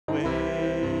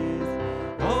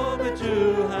that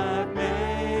you have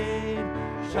made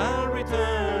shall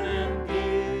return and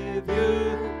give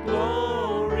you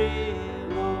glory,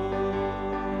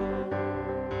 Lord.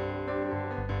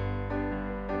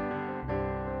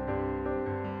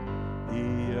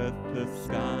 The earth, the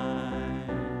sky,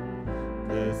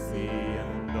 the sea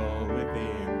and all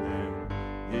within them,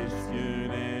 this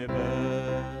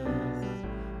universe,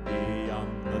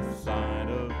 beyond the sight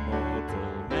of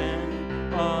mortal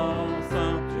men, all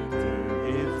subject to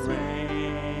his reign.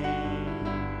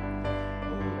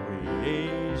 All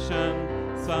creation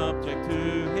subject to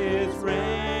his reign.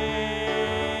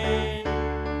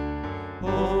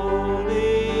 Holy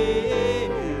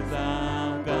is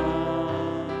our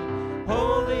God,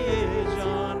 holy is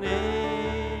your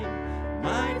name,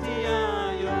 mighty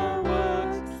are your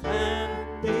works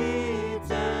and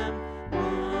deeds, and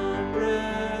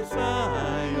wondrous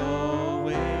are your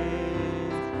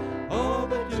ways. All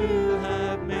that you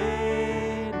have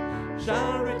made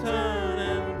shall return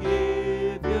and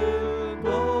give you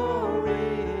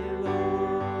glory, Lord.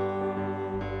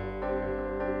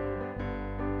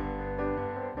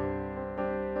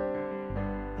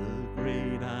 The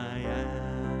great I am,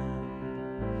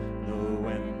 no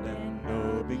end and no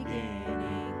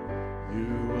beginning,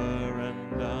 you were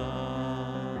and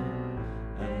are,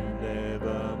 and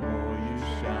evermore you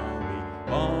shall be.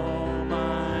 All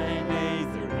my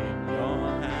days are in your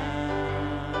hands.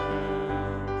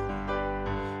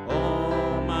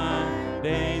 All my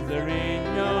days are in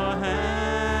your hands.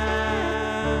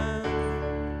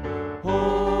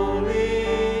 Holy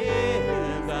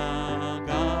is our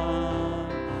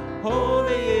God,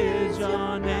 holy is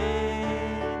your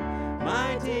name,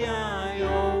 mighty are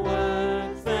your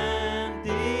works and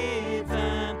deeds,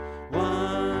 and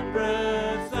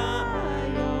wondrous are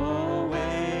your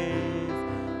ways.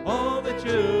 All that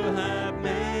you have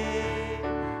made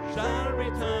shall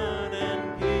return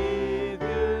and give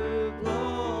you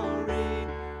glory.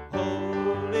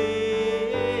 Holy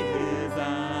is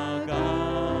our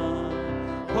God,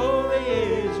 holy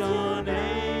is your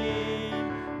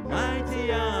name,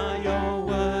 mighty are your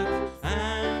works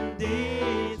and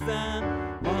deeds, and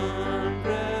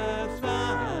wondrous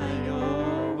are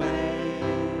your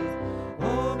ways.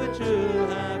 All that you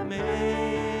have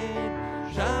made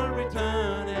shall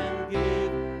return and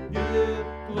give you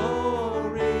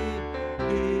glory,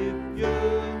 give you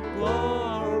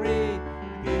glory,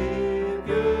 give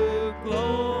you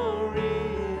glory,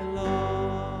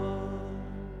 Lord.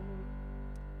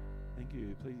 Thank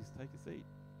you. Please take a seat.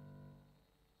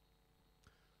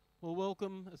 Well,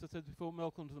 welcome, as I said before,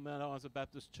 welcome to the Mount Isa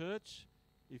Baptist Church.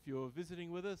 If you're visiting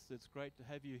with us, it's great to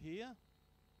have you here.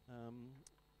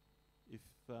 If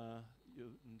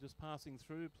you're just passing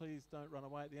through, please don't run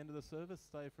away at the end of the service.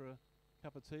 Stay for a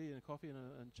cup of tea and a coffee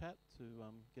and chat to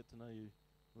get to know you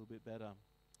a little bit better.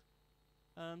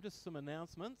 Just some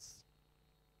announcements.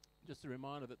 Just a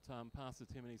reminder that Pastor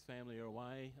Tim and his family are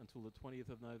away until the 20th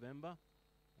of November.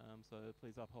 So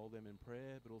please uphold them in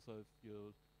prayer, but also if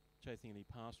you're chasing any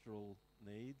pastoral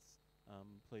needs,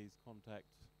 please contact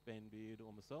Ben Beard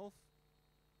or myself.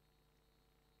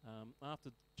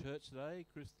 After church today,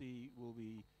 Christy will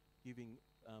be giving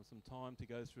some time to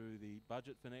go through the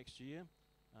budget for next year.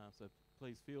 So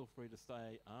please feel free to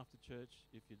stay after church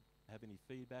if you have any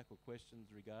feedback or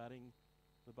questions regarding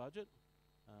the budget.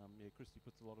 Christy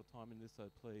puts a lot of time in this, so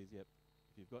please, if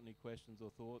you've got any questions or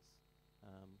thoughts,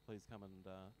 please come and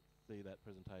see that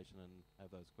presentation and have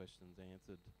those questions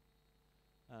answered.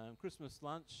 Christmas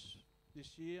lunch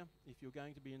this year, if you're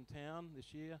going to be in town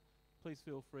this year, please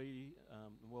feel free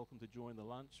and welcome to join the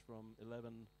lunch from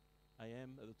 11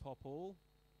 a.m. at the top hall.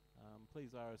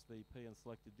 Please RSVP and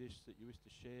select a dish that you wish to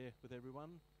share with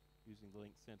everyone using the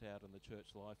link sent out in the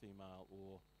Church Life email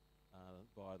or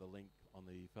via the link on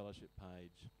the fellowship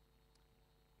page.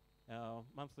 Our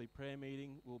monthly prayer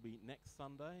meeting will be next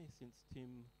Sunday, since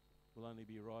Tim will only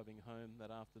be arriving home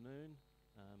that afternoon.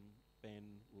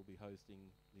 Ben will be hosting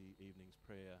the evening's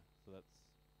prayer, so that's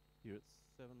here at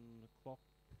 7 o'clock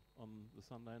on the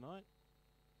Sunday night.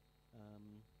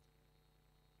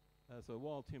 So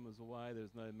while Tim was away,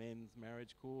 there's no men's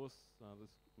marriage course. This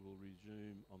will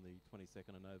resume on the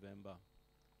 22nd of November.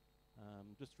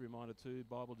 Just a reminder too,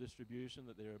 Bible distribution,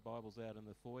 that there are Bibles out in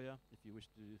the foyer if you wish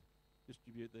to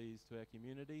distribute these to our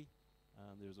community.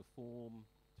 There's a form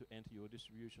to enter your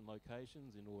distribution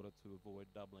locations in order to avoid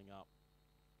doubling up.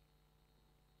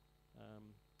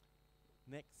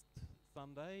 Next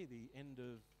Sunday, the end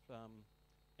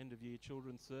of year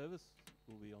children's service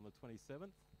will be on the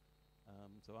 27th.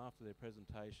 So after their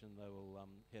presentation, they will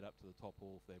head up to the top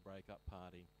hall for their break-up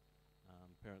party.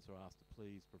 Parents are asked to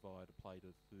please provide a plate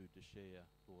of food to share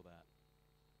for that.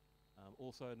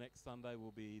 Also, next Sunday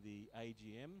will be the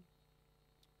AGM.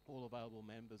 All available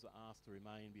members are asked to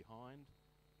remain behind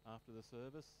after the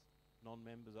service.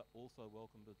 Non-members are also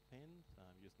welcome to attend.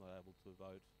 You're just not able to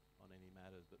vote on any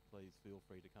matters, but please feel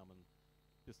free to come and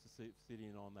just to sit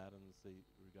in on that and see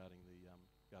regarding the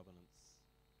governance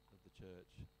of the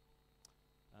church.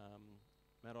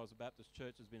 Mount Isa Baptist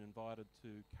Church has been invited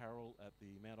to carol at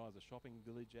the Mount Isa Shopping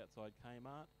Village outside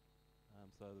Kmart.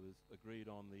 So it was agreed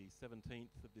on the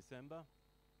 17th of December.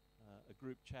 A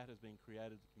group chat has been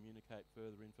created to communicate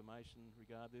further information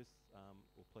regarding this,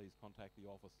 or please contact the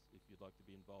office if you'd like to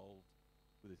be involved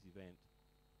with this event.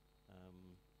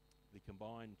 The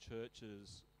combined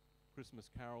churches' Christmas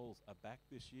carols are back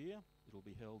this year. It'll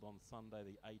be held on Sunday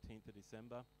the 18th of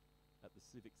December at the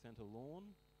Civic Centre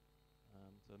lawn.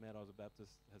 So Mount Isa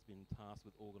Baptist has been tasked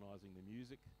with organising the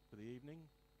music for the evening.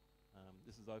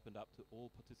 This is opened up to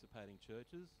all participating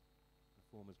churches. The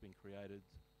form has been created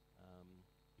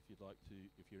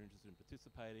if you're interested in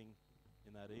participating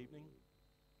in that evening,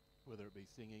 whether it be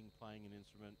singing, playing an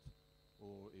instrument,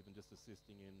 or even just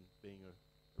assisting in being a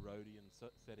roadie and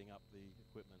setting up the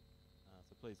equipment.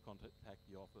 So please contact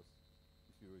the office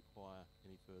if you require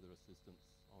any further assistance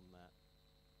on that.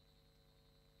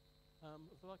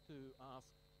 I'd like to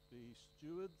ask the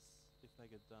stewards if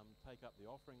they could take up the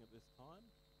offering at this time.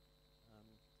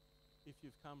 If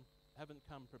you've haven't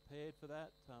come prepared for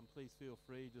that, please feel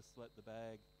free, just let the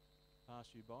bag pass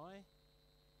you by.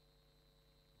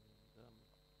 And,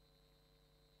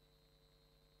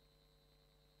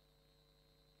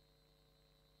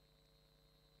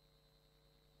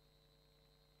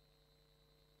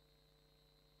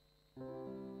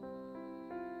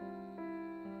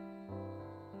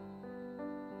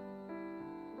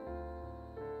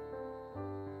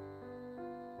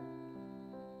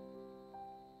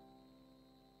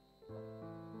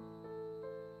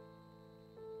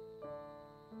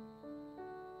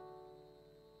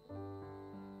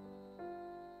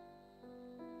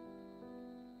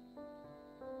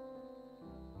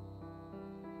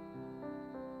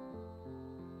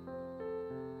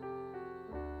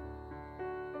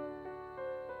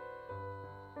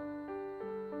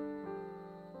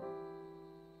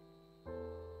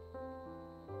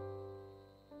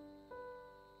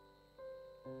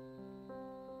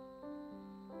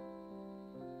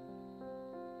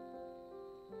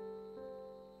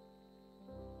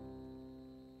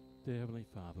 Dear Heavenly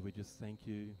Father, we just thank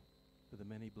you for the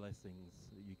many blessings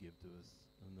that you give to us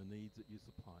and the needs that you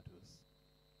supply to us.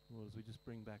 Lord, as we just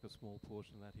bring back a small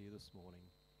portion of that here this morning,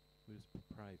 we just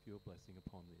pray for your blessing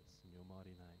upon this in your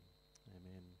mighty name.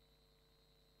 Amen.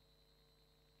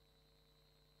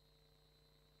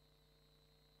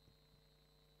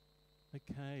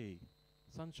 Okay,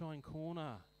 Sunshine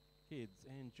Corner, kids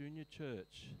and junior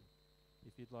church.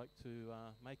 If you'd like to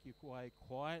make your way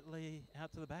quietly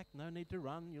out to the back, no need to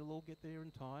run, you'll all get there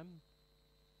in time.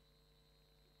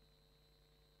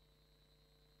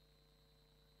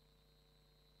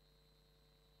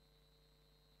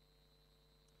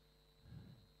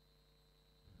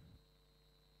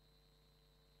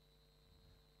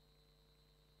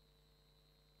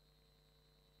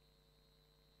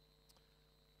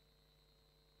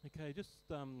 Okay, just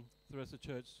the rest of the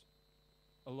church.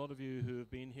 A lot of you who have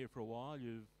been here for a while,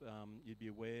 you'd be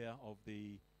aware of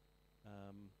the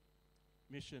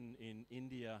mission in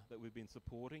India that we've been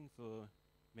supporting for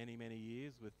many, many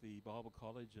years with the Bible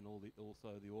College and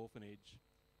also the orphanage.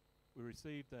 We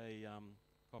received a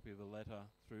copy of a letter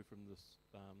through from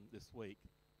this week,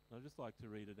 and I'd just like to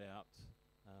read it out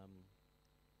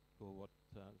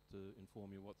to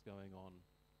inform you what's going on.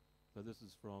 So this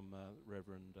is from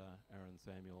Reverend Aaron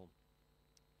Samuel.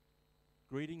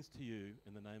 Greetings to you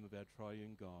in the name of our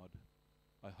triune God.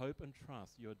 I hope and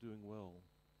trust you are doing well.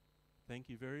 Thank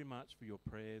you very much for your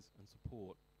prayers and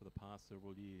support for the past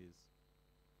several years.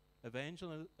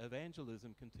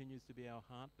 Evangelism continues to be our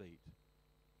heartbeat,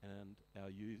 and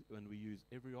we use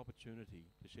every opportunity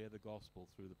to share the gospel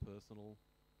through the personal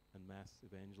and mass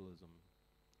evangelism.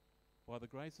 By the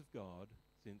grace of God,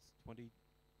 since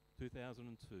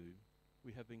 2002,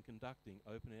 we have been conducting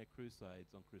open-air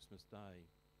crusades on Christmas Day,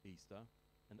 Easter,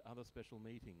 and other special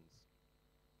meetings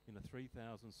in a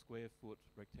 3,000 square foot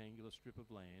rectangular strip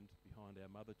of land behind our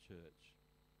mother church.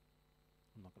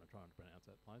 I'm not going to try and pronounce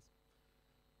that place.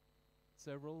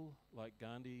 Several, like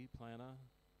Gandhi Plana,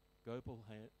 Gopal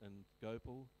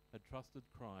had trusted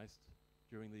Christ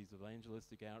during these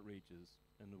evangelistic outreaches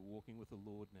and are walking with the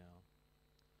Lord now.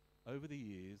 Over the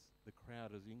years, the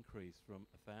crowd has increased from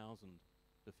 1,000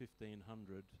 to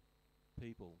 1,500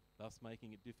 people, thus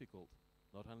making it difficult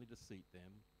not only to seat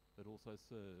them, but also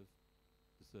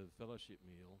serve fellowship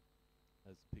meal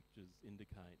as pictures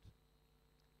indicate.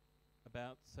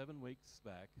 About 7 weeks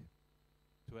back,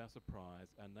 to our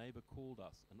surprise, our neighbour called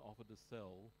us and offered to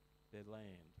sell their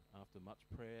land. After much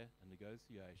prayer and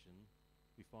negotiation,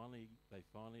 they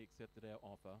finally accepted our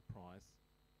offer price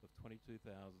of $22,731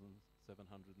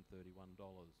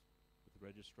 with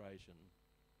registration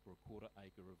for a quarter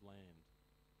acre of land.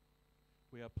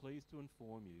 We are pleased to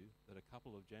inform you that a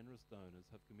couple of generous donors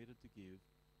have committed to give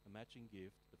a matching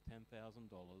gift of $10,000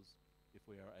 if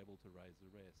we are able to raise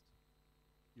the rest.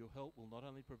 Your help will not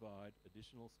only provide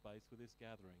additional space for this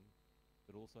gathering,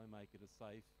 but also make it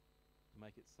safe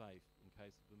in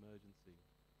case of emergency.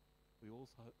 We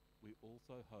also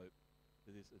hope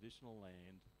that this additional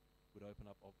land would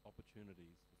open up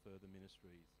opportunities for further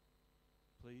ministries.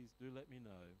 Please do let me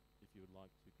know if you would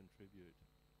like to contribute.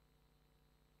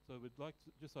 So we'd like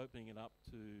to just opening it up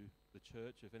to the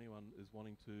church if anyone is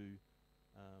wanting to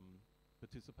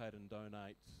participate and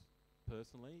donate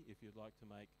personally. If you'd like to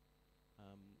make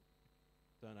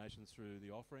donations through the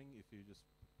offering, if you just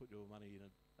put your money in an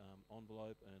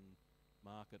envelope and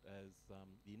mark it as the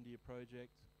India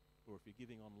Project, or if you're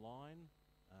giving online,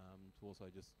 to also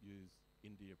just use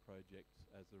India Project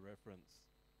as a reference.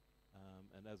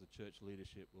 And as a church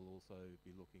leadership, we'll also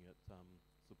be looking at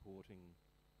supporting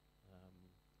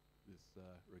this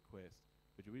request.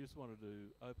 But we just wanted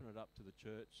to open it up to the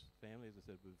church family. As I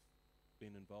said, we've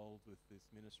been involved with this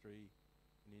ministry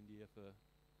in India for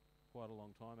quite a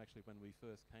long time. Actually, when we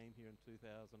first came here in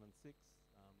 2006,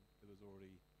 it was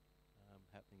already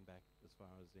happening back as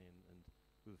far as then. And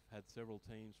we've had several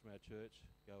teams from our church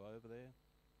go over there.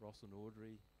 Ross and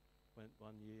Audrey went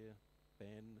 1 year,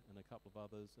 Ben and a couple of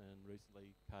others, and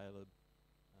recently Caleb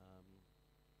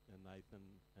and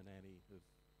Nathan and Annie have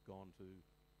gone to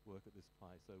work at this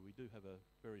place. So we do have a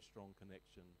very strong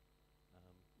connection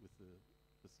with the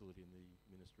facility and the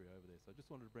ministry over there. So I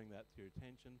just wanted to bring that to your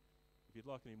attention. If you'd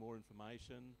like any more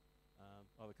information,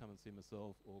 either come and see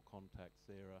myself or contact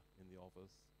Sarah in the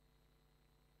office.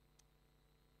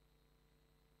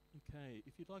 Okay,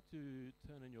 if you'd like to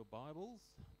turn in your Bibles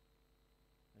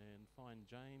and find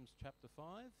James chapter 5.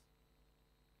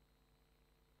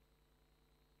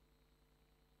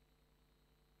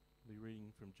 I'll be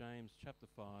reading from James chapter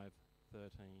 5, 13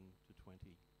 to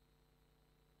 20.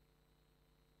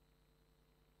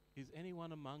 Is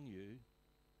anyone among you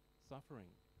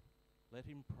suffering? Let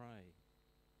him pray.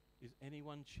 Is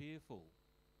anyone cheerful?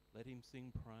 Let him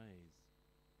sing praise.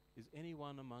 Is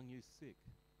anyone among you sick?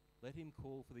 Let him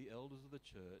call for the elders of the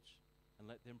church and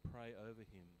let them pray over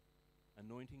him,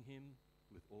 anointing him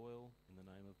with oil in the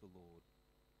name of the Lord.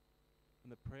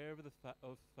 And the prayer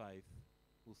of faith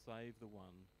will save the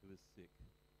one who is sick,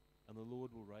 and the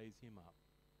Lord will raise him up.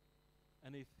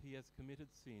 And if he has committed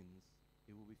sins,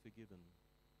 he will be forgiven.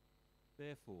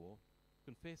 Therefore,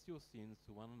 confess your sins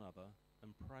to one another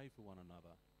and pray for one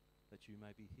another, that you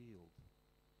may be healed.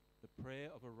 The prayer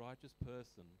of a righteous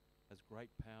person has great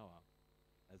power,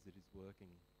 as it is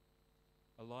working.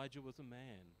 Elijah was a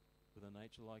man with a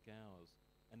nature like ours,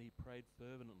 and he prayed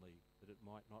fervently that it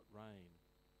might not rain.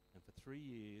 And for 3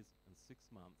 years and 6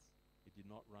 months it did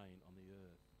not rain on the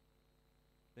earth.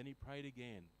 Then he prayed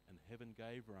again, and heaven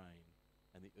gave rain,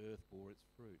 and the earth bore its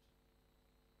fruit.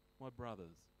 My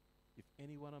brothers, if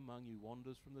anyone among you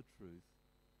wanders from the truth,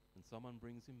 and someone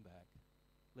brings him back,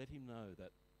 let him know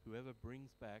that whoever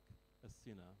brings back a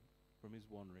sinner from his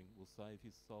wandering will save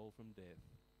his soul from death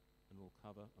and will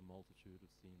cover a multitude of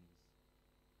sins.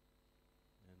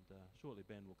 And shortly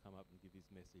Ben will come up and give his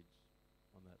message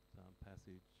on that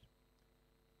passage.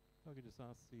 If I could just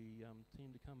ask the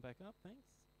team to come back up, thanks.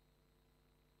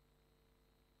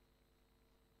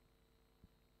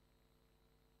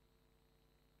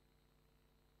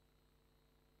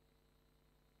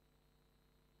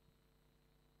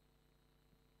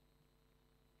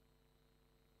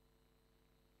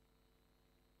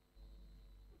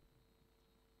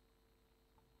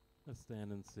 Let's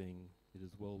stand and sing, "It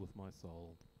is well with my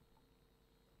soul."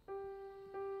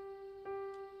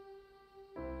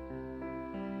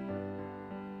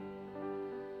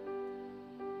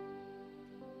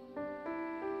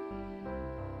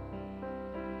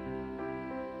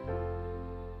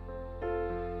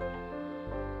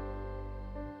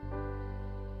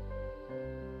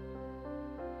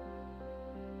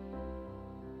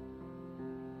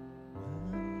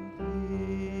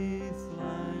 Peace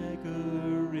like a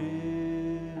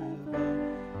river,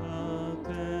 up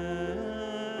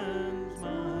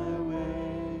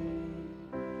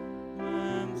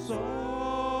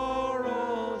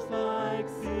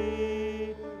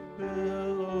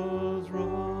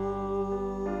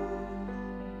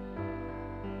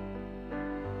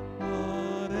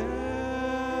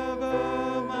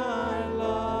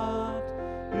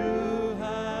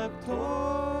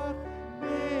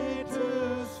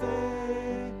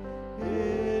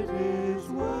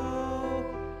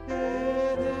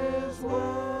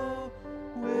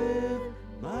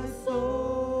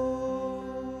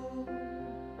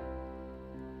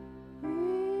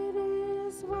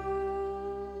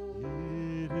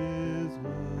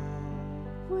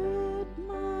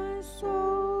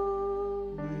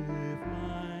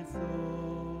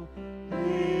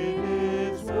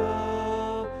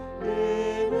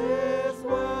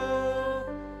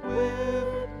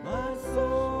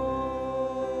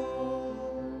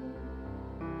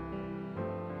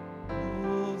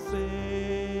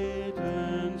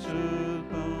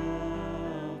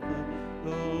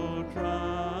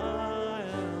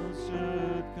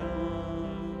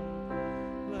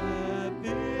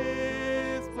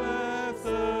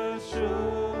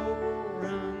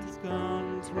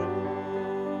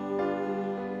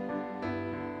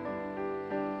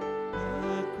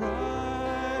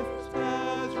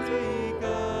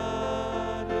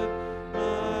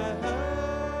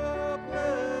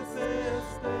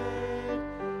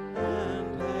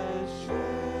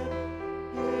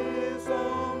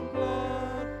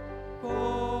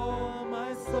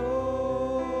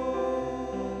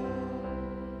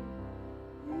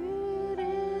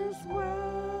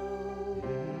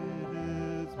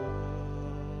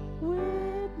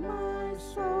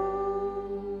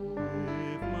soul.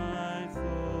 With my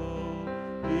soul,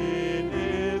 it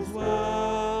is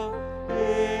well.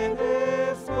 It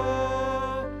is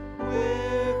well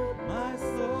with my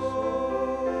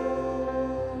soul.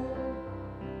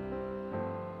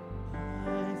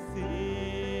 I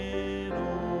sing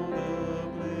all the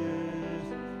bliss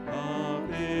of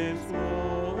His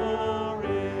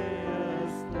glorious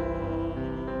thought.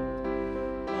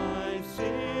 I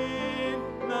sing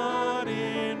not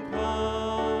in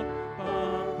part,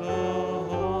 but the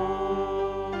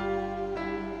whole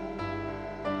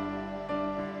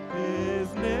is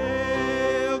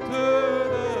nailed to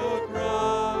the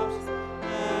cross,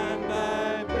 and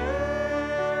I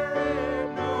bear it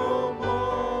no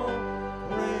more.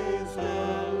 Praise the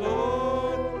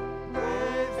Lord,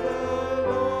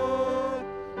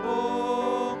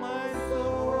 oh my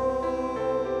soul.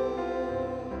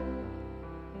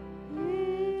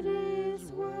 It is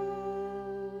well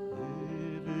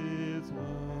It is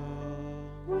well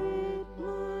with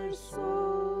my soul.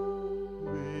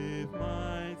 with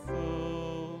my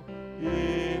soul.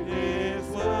 It is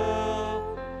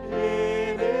well.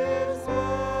 It is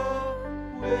well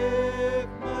with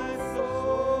my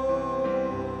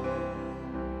soul.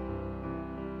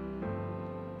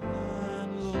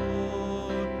 And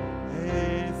Lord,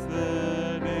 haste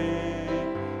the day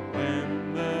when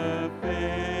the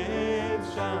faith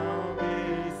shall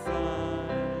be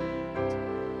sight.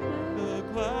 The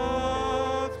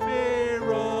clouds may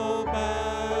roll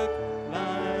back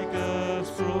like a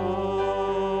storm.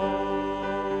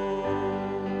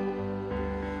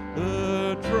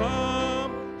 The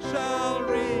drum shall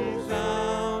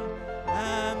resound,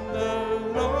 and the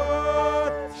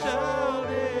Lord shall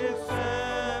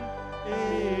descend.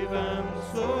 Even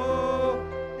so,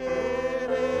 it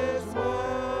is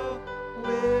well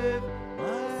with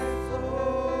my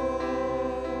soul.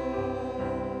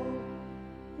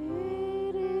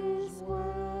 It is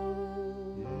well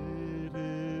It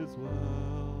is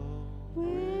well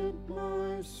with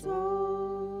my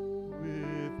soul.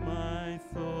 with my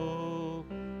soul.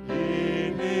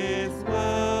 It is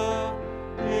well.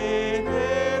 It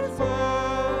is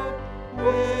well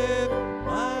with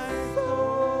my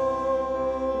soul.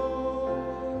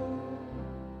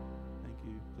 Thank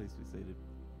you. Please be seated.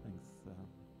 Thanks, Ben.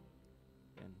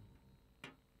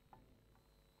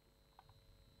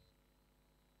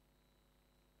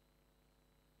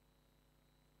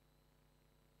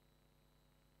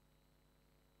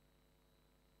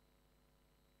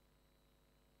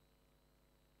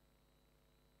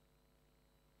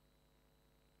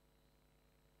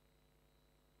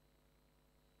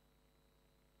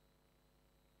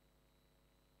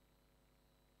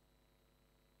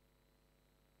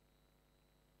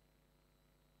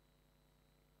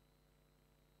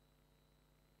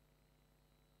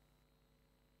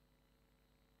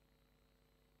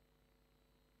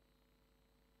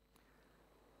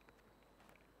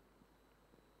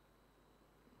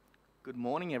 Good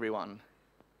morning, everyone.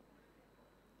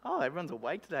 Oh, everyone's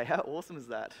awake today. How awesome is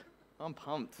that? I'm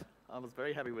pumped. I was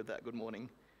very happy with that. Good morning.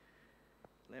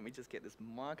 Let me just get this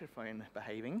microphone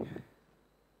behaving.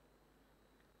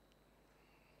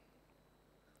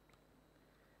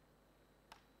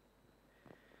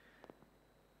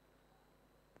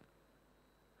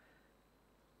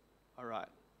 All right.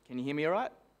 Can you hear me all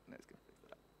right? Let's go fix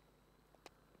that up.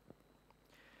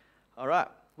 All right.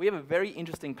 We have a very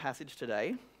interesting passage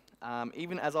today.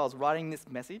 Even as I was writing this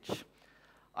message,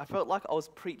 I felt like I was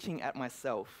preaching at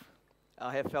myself.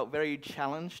 I have felt very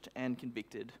challenged and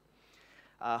convicted.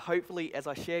 Hopefully, as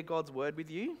I share God's word with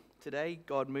you today,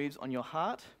 God moves on your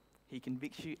heart, He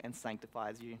convicts you and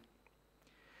sanctifies you.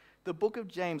 The book of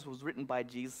James was written by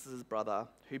Jesus' brother,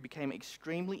 who became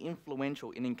extremely influential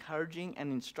in encouraging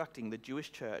and instructing the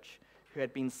Jewish church, who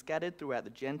had been scattered throughout the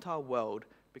Gentile world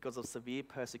because of severe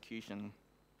persecution.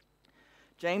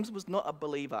 James was not a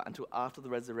believer until after the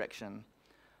resurrection,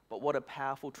 but what a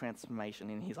powerful transformation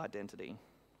in his identity.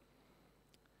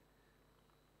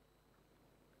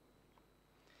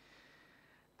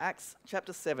 Acts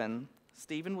chapter 7,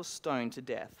 Stephen was stoned to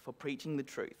death for preaching the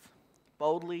truth,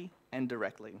 boldly and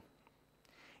directly.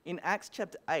 In Acts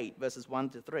chapter 8, verses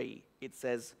 1 to 3, it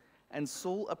says, "And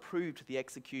Saul approved the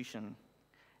execution,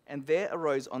 and there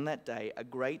arose on that day a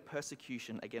great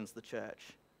persecution against the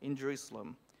church in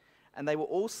Jerusalem, and they were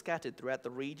all scattered throughout the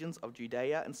regions of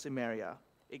Judea and Samaria,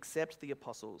 except the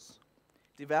apostles.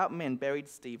 Devout men buried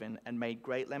Stephen and made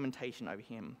great lamentation over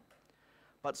him.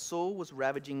 But Saul was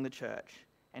ravaging the church,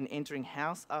 and entering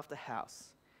house after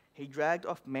house, he dragged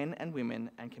off men and women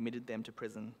and committed them to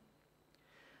prison."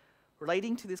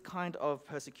 Relating to this kind of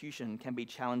persecution can be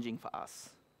challenging for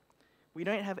us. We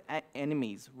don't have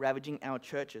enemies ravaging our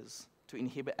churches to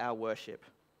inhibit our worship,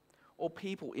 or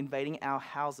people invading our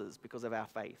houses because of our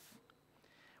faith.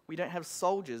 We don't have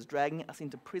soldiers dragging us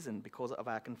into prison because of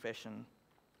our confession.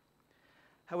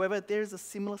 However, there is a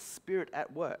similar spirit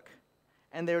at work,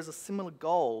 and there is a similar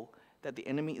goal that the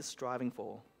enemy is striving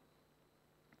for.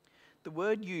 The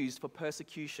word used for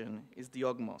persecution is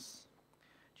diogmos.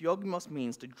 Diogmos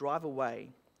means to drive away,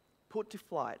 put to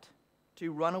flight,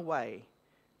 to run away,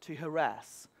 to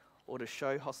harass, or to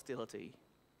show hostility.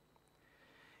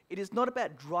 It is not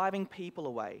about driving people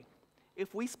away.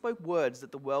 If we spoke words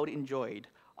that the world enjoyed,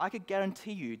 I could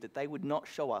guarantee you that they would not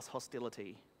show us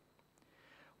hostility.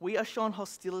 We are shown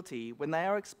hostility when they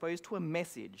are exposed to a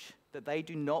message that they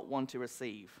do not want to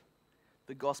receive,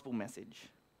 the gospel message.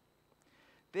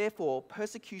 Therefore,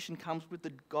 persecution comes with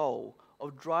the goal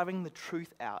of driving the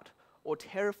truth out or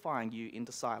terrifying you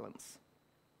into silence.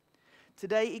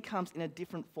 Today it comes in a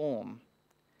different form.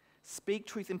 Speak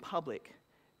truth in public.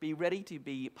 Be ready to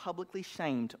be publicly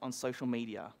shamed on social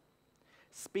media.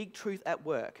 Speak truth at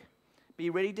work. Be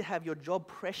ready to have your job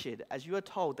pressured as you are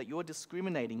told that you are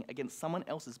discriminating against someone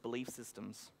else's belief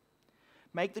systems.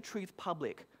 Make the truth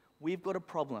public. We've got a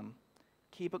problem.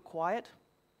 Keep it quiet.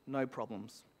 No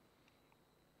problems.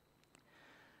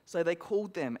 So they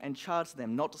called them and charged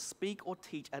them not to speak or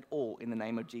teach at all in the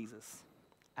name of Jesus.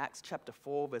 Acts chapter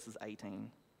 4, verses 18.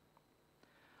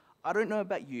 I don't know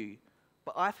about you,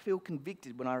 but I feel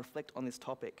convicted when I reflect on this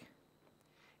topic.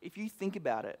 If you think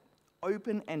about it,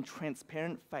 open and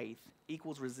transparent faith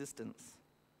equals resistance.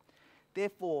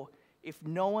 Therefore, if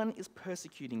no one is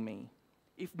persecuting me,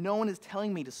 if no one is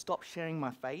telling me to stop sharing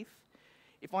my faith,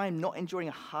 if I am not enduring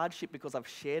a hardship because I've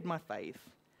shared my faith,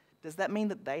 does that mean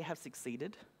that they have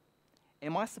succeeded?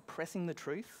 Am I suppressing the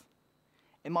truth?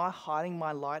 Am I hiding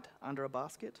my light under a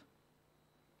basket?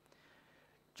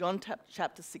 John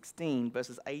chapter 16,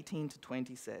 verses 18 to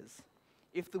 20 says,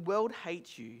 "If the world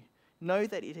hates you, know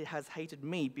that it has hated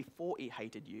me before it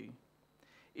hated you.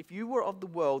 If you were of the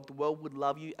world would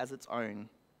love you as its own.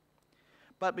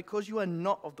 But because you are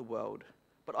not of the world,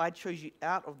 but I chose you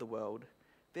out of the world,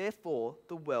 therefore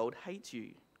the world hates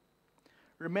you.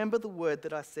 Remember the word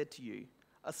that I said to you,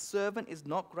 a servant is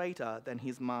not greater than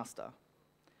his master.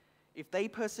 If they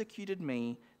persecuted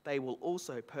me, they will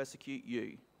also persecute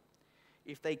you.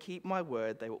 If they keep my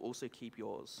word, they will also keep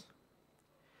yours."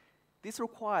 This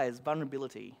requires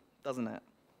vulnerability, doesn't it?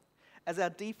 As our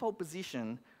default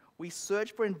position, we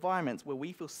search for environments where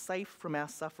we feel safe from our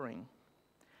suffering.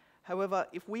 However,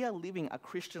 if we are living a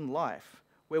Christian life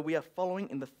where we are following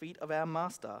in the feet of our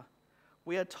master,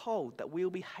 we are told that we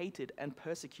will be hated and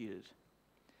persecuted.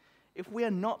 If we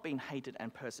are not being hated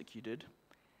and persecuted,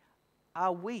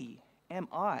 am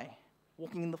I,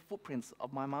 walking in the footprints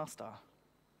of my master?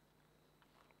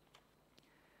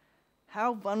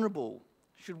 How vulnerable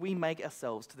should we make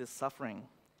ourselves to this suffering?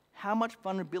 How much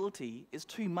vulnerability is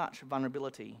too much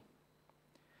vulnerability?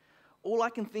 All I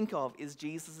can think of is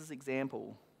Jesus'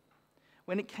 example.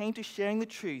 When it came to sharing the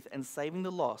truth and saving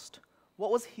the lost,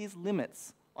 what was his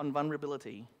limits on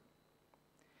vulnerability?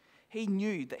 He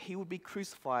knew that he would be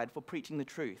crucified for preaching the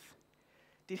truth.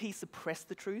 Did he suppress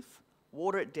the truth,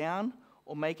 water it down,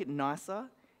 or make it nicer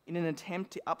in an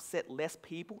attempt to upset less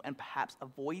people and perhaps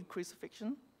avoid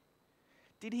crucifixion?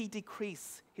 Did he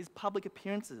decrease his public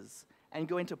appearances and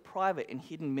go into private and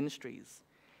hidden ministries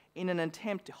in an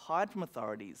attempt to hide from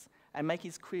authorities and make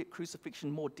his crucifixion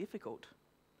more difficult?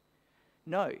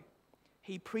 No,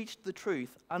 he preached the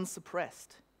truth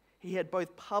unsuppressed. He had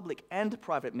both public and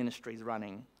private ministries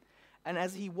running. And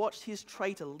as he watched his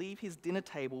traitor leave his dinner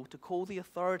table to call the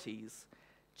authorities,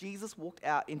 Jesus walked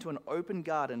out into an open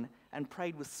garden and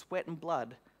prayed with sweat and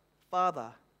blood,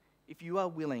 "Father, if you are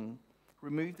willing,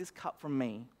 remove this cup from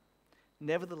me.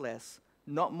 Nevertheless,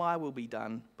 not my will be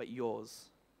done, but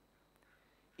yours."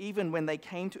 Even when they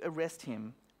came to arrest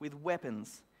him with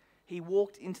weapons, he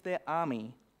walked into their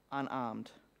army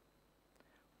unarmed.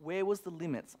 Where was the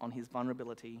limits on his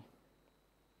vulnerability?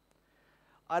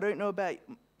 I don't know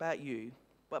about you,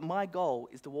 but my goal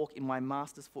is to walk in my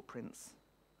master's footprints.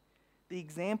 The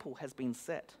example has been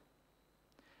set.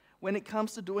 When it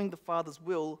comes to doing the Father's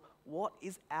will, what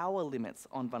is our limits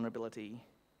on vulnerability?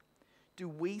 Do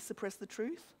we suppress the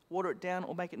truth, water it down,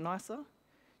 or make it nicer?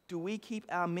 Do we keep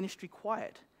our ministry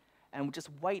quiet and just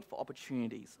wait for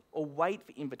opportunities or wait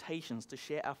for invitations to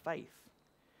share our faith?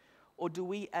 Or do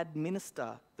we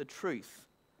administer the truth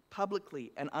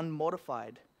publicly and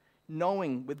unmodified,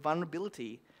 knowing with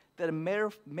vulnerability that a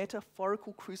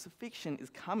metaphorical crucifixion is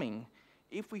coming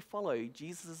if we follow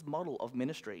Jesus' model of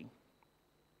ministry?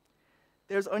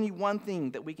 There is only one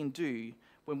thing that we can do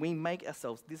when we make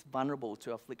ourselves this vulnerable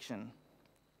to affliction.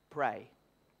 pray.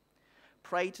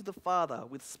 Pray to the Father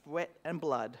with sweat and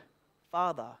blood.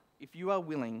 Father, if you are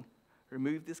willing,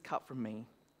 remove this cup from me.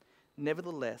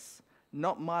 Nevertheless,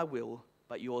 not my will,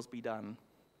 but yours be done.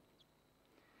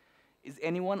 Is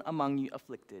anyone among you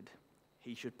afflicted?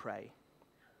 He should pray.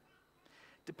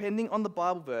 Depending on the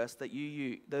Bible verse that you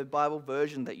use, the Bible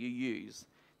version that you use,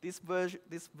 this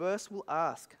verse will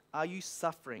ask, are you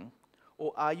suffering,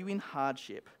 or are you in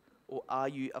hardship, or are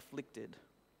you afflicted?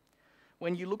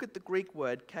 When you look at the Greek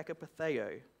word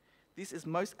kakapatheo, this is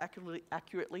most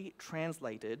accurately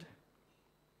translated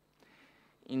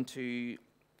into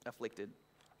afflicted.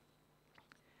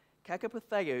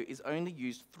 Kakapatheo is only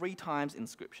used 3 times in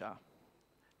Scripture.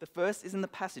 The first is in the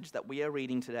passage that we are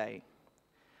reading today.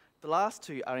 The last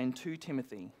 2 are in 2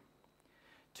 Timothy.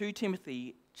 2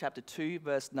 Timothy chapter 2,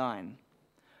 verse 9.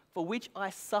 For which I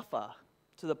suffer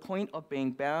to the point of being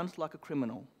bound like a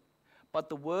criminal, but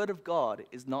the word of God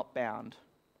is not bound.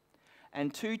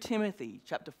 And 2 Timothy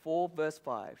chapter 4, verse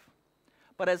 5.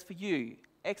 But as for you,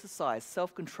 exercise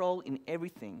self-control in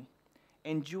everything,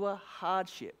 endure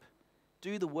hardship,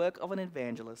 do the work of an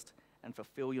evangelist, and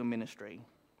fulfill your ministry.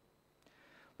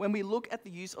 When we look at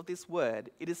the use of this word,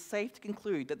 it is safe to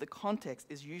conclude that the context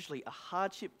is usually a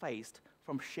hardship faced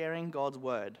from sharing God's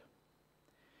word.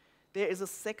 There is a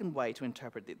second way to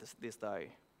interpret this though.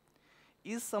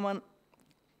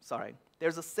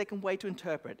 There's a second way to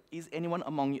interpret, is anyone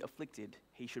among you afflicted?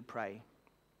 He should pray.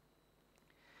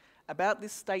 About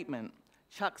this statement,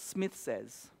 Chuck Smith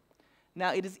says,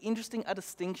 now it is interesting a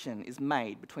distinction is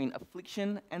made between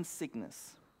affliction and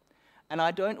sickness. And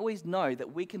I don't always know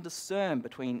that we can discern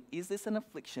between is this an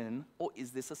affliction or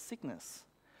is this a sickness.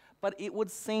 But it would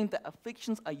seem that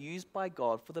afflictions are used by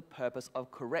God for the purpose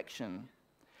of correction.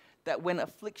 That when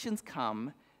afflictions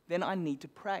come, then I need to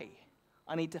pray.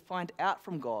 I need to find out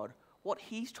from God what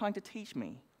He's trying to teach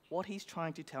me, what He's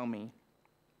trying to tell me.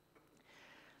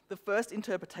 The first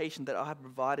interpretation that I have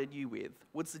provided you with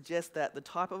would suggest that the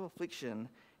type of affliction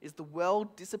is the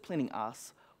world disciplining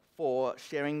us for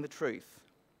sharing the truth.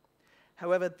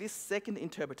 However, this second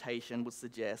interpretation would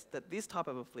suggest that this type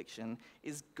of affliction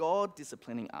is God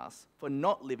disciplining us for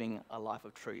not living a life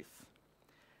of truth.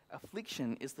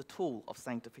 Affliction is the tool of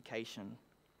sanctification.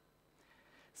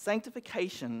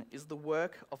 Sanctification is the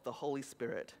work of the Holy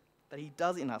Spirit that He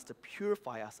does in us to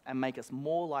purify us and make us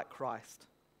more like Christ.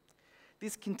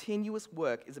 This continuous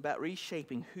work is about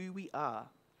reshaping who we are,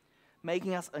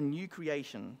 making us a new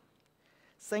creation.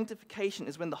 Sanctification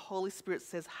is when the Holy Spirit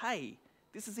says, hey,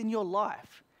 this is in your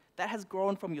life. That has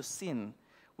grown from your sin.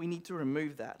 We need to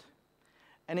remove that.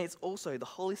 And it's also the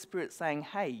Holy Spirit saying,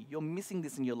 hey, you're missing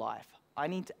this in your life. I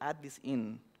need to add this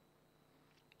in.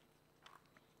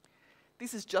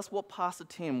 This is just what Pastor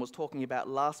Tim was talking about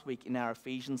last week in our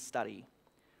Ephesians study.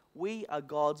 We are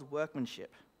God's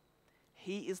workmanship.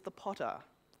 He is the potter,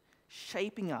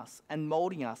 shaping us and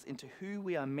molding us into who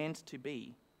we are meant to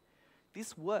be.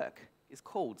 This work is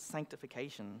called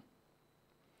sanctification.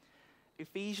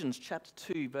 Ephesians chapter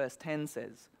 2 verse 10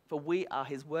 says, for we are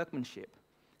His workmanship,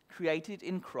 created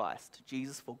in Christ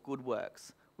Jesus for good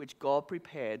works, which God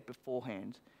prepared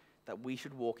beforehand that we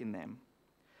should walk in them.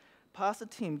 Pastor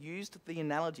Tim used the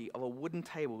analogy of a wooden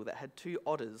table that had 2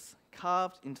 otters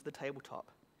carved into the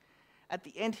tabletop. At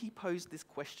the end, he posed this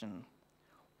question: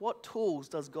 what tools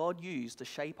does God use to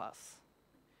shape us?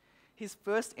 His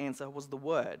first answer was the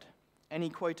Word, and he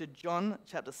quoted John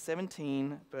chapter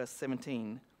 17, verse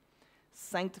 17.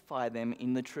 Sanctify them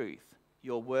in the truth.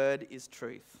 Your word is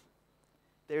truth.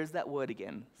 There is that word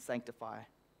again, sanctify.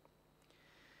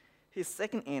 His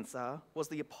second answer was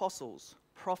the apostles,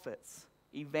 prophets,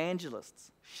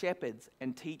 evangelists, shepherds,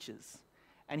 and teachers.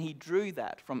 And he drew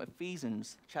that from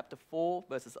Ephesians chapter 4,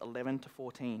 verses 11 to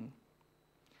 14.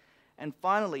 And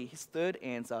finally, his third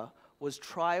answer was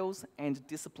trials and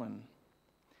discipline.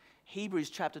 Hebrews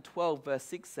chapter 12, verse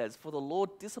 6 says, for the Lord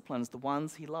disciplines the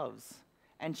ones He loves,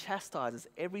 and chastises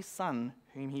every son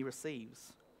whom He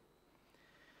receives.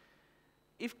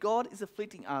 If God is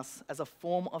afflicting us as a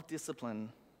form of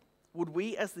discipline, would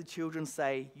we as the children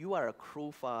say, you are a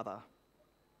cruel father?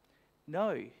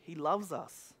 No, He loves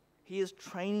us. He is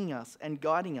training us and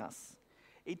guiding us.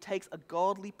 It takes a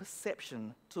godly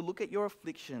perception to look at your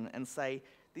affliction and say,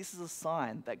 this is a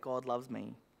sign that God loves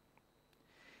me.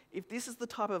 If this is the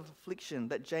type of affliction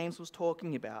that James was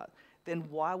talking about, then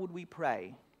why would we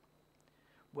pray?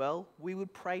 Well, we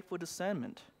would pray for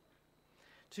discernment,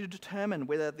 to determine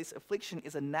whether this affliction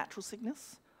is a natural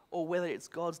sickness or whether it's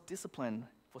God's discipline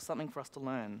for something for us to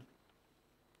learn.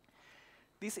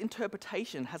 This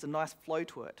interpretation has a nice flow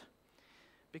to it,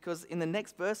 because in the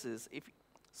next verses,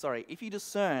 if you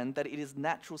discern that it is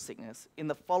natural sickness, in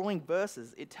the following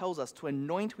verses it tells us to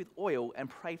anoint with oil and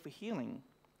pray for healing.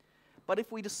 But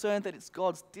if we discern that it's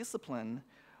God's discipline,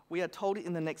 we are told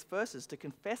in the next verses to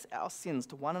confess our sins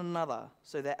to one another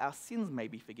so that our sins may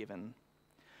be forgiven.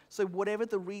 So whatever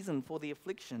the reason for the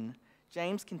affliction,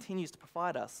 James continues to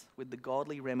provide us with the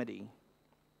godly remedy.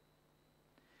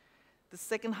 The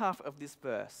second half of this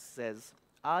verse says,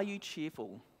 "Are you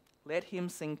cheerful? Let him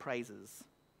sing praises."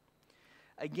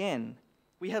 Again,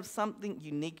 we have something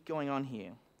unique going on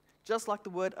here. Just like the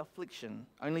word affliction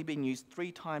only being used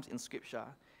 3 times in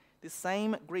Scripture, this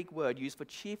same Greek word used for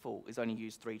cheerful is only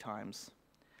used 3 times.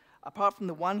 Apart from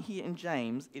the one here in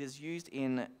James, it is used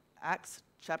in Acts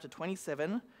chapter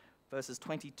 27, verses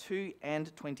 22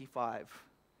 and 25.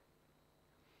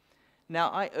 "Now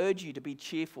I urge you to be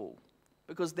cheerful,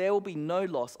 because there will be no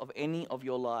loss of any of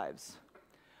your lives,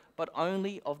 but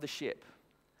only of the ship.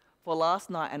 For last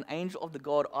night an angel of the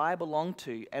God I belong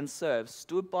to and serve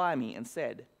stood by me and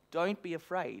said, 'Don't be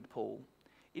afraid, Paul.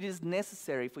 It is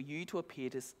necessary for you to appear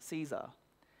to Caesar.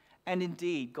 And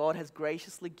indeed, God has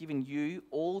graciously given you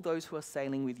all those who are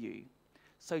sailing with you.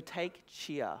 So take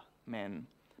cheer, men,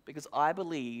 because I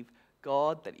believe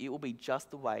God that it will be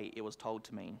just the way it was told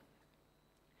to me.'"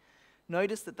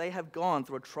 Notice that they have gone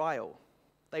through a trial.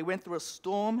 They went through a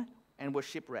storm and were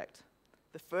shipwrecked.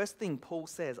 The first thing Paul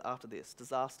says after this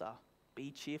disaster,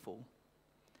 "Be cheerful."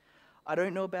 I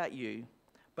don't know about you,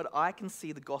 but I can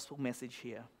see the gospel message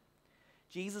here.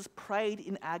 Jesus prayed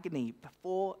in agony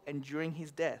before and during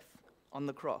his death on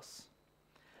the cross.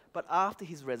 But after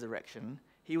his resurrection,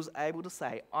 he was able to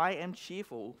say, "I am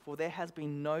cheerful, for there has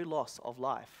been no loss of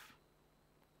life."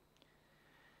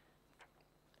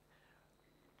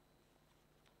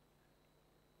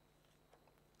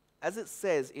 As it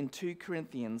says in 2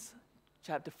 Corinthians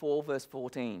chapter 4, verse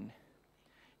 14,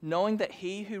 "Knowing that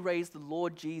he who raised the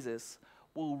Lord Jesus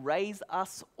will raise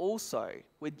us also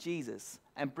with Jesus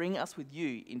and bring us with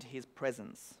you into his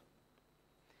presence."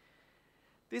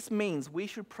 This means we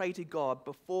should pray to God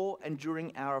before and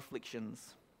during our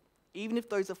afflictions. Even if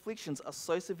those afflictions are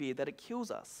so severe that it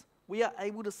kills us, we are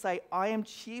able to say, "I am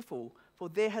cheerful, for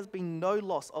there has been no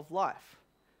loss of life,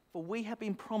 for we have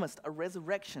been promised a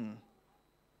resurrection."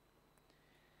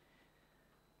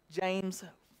 James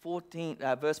 14,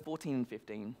 verse 14 and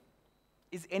 15.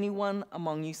 "Is anyone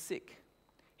among you sick?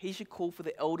 He should call for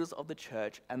the elders of the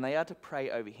church, and they are to pray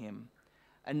over him,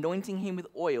 anointing him with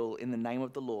oil in the name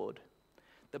of the Lord.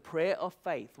 The prayer of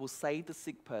faith will save the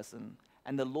sick person,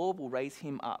 and the Lord will raise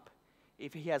him up.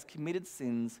 If he has committed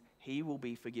sins, he will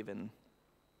be forgiven."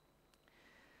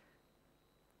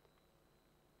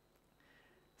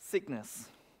 Sickness.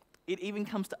 It even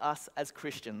comes to us as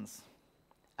Christians.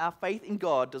 Our faith in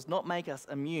God does not make us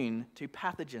immune to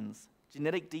pathogens,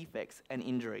 genetic defects, and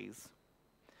injuries.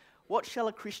 What shall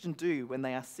a Christian do when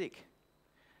they are sick?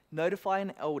 Notify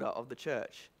an elder of the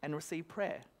church and receive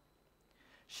prayer.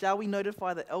 Shall we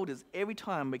notify the elders every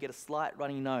time we get a slight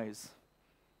runny nose?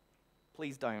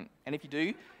 Please don't. And if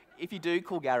you do,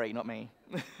 call Gary, not me.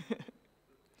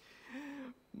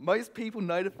 Most people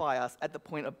notify us at the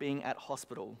point of being at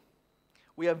hospital.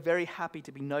 We are very happy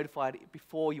to be notified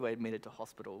before you are admitted to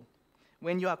hospital,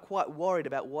 when you are quite worried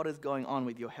about what is going on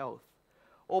with your health,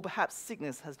 or perhaps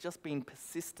sickness has just been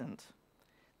persistent.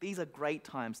 These are great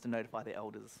times to notify the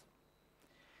elders.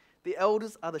 The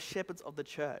elders are the shepherds of the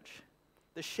church.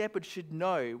 The shepherd should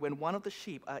know when one of the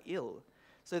sheep are ill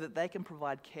so that they can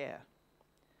provide care.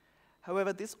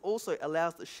 However, this also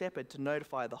allows the shepherd to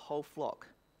notify the whole flock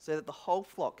so that the whole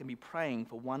flock can be praying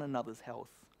for one another's health.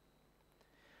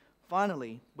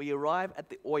 Finally, we arrive at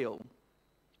the oil.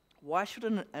 Why should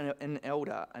an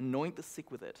elder anoint the sick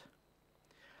with it?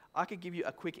 I could give you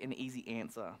a quick and easy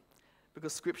answer,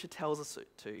 because Scripture tells us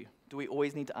to. Do we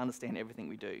always need to understand everything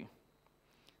we do?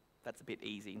 That's a bit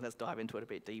easy. Let's dive into it a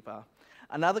bit deeper.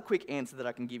 Another quick answer that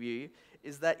I can give you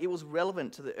is that it was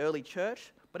relevant to the early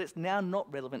church, but it's now not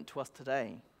relevant to us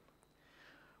today.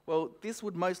 Well, this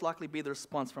would most likely be the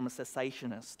response from a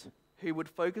cessationist who would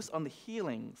focus on the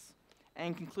healings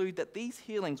and conclude that these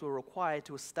healings were required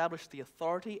to establish the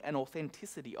authority and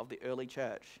authenticity of the early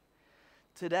church.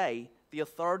 Today, the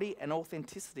authority and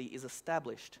authenticity is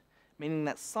established, meaning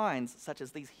that signs such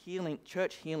as these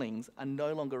church healings are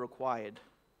no longer required.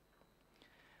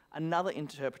 Another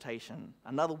interpretation,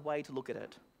 another way to look at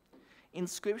it. In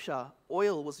Scripture,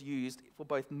 oil was used for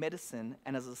both medicine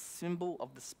and as a symbol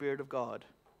of the Spirit of God.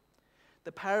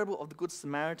 The parable of the Good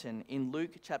Samaritan in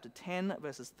Luke chapter 10,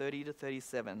 verses 30 to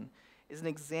 37, is an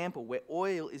example where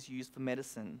oil is used for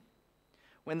medicine.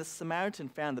 When the Samaritan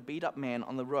found the beat-up man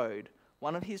on the road,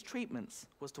 one of his treatments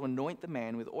was to anoint the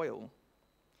man with oil.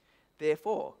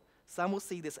 Therefore, some will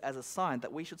see this as a sign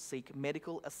that we should seek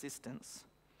medical assistance.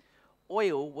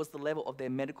 Oil was the level of their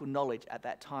medical knowledge at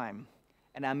that time,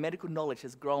 and our medical knowledge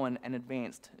has grown and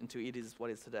advanced until it is what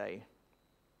is today.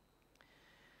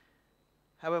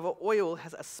 However, oil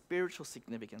has a spiritual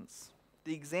significance.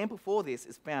 The example for this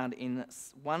is found in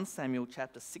 1 Samuel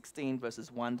chapter 16,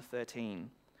 verses 1 to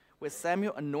 13, where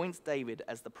Samuel anoints David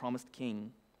as the promised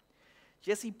king.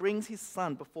 Jesse brings his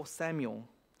son before Samuel,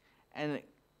 and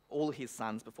all his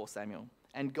sons before Samuel.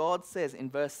 And God says in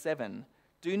verse 7,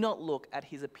 "Do not look at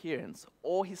his appearance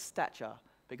or his stature,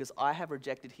 because I have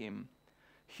rejected him.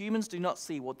 Humans do not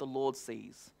see what the Lord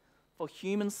sees, for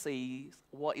humans see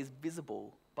what is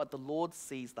visible, but the Lord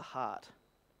sees the heart."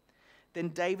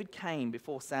 Then David came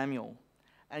before Samuel,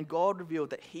 and God revealed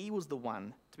that he was the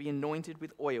one to be anointed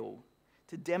with oil,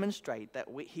 to demonstrate that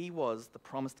he was the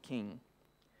promised king.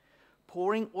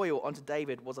 Pouring oil onto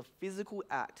David was a physical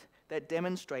act that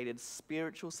demonstrated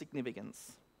spiritual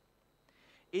significance.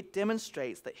 It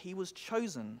demonstrates that he was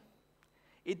chosen.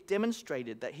 It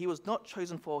demonstrated that he was not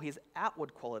chosen for his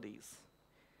outward qualities.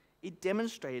 It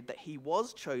demonstrated that he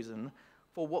was chosen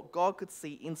for what God could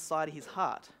see inside his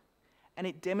heart. And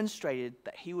it demonstrated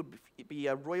that he would be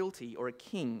a royalty or a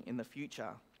king in the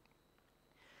future.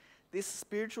 This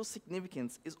spiritual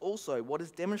significance is also what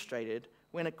is demonstrated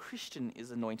when a Christian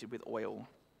is anointed with oil.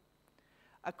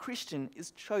 A Christian is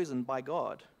chosen by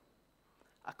God.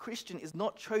 A Christian is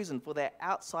not chosen for their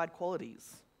outside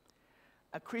qualities.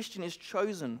 A Christian is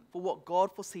chosen for what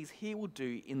God foresees he will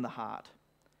do in the heart.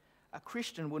 A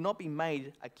Christian will not be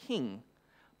made a king,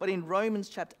 but in Romans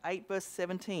chapter 8, verse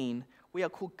 17, we are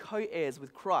called co-heirs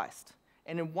with Christ.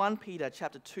 And in 1 Peter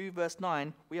chapter 2, verse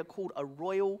 9, we are called a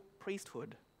royal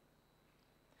priesthood.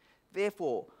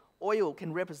 Therefore, oil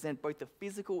can represent both the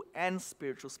physical and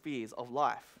spiritual spheres of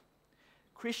life.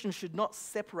 Christians should not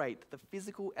separate the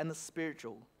physical and the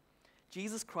spiritual.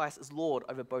 Jesus Christ is Lord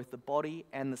over both the body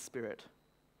and the spirit.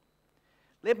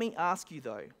 Let me ask you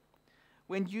though,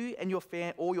 when you and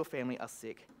all your family are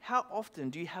sick, how often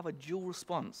do you have a dual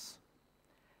response?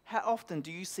 How often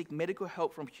do you seek medical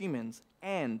help from humans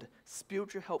and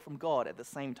spiritual help from God at the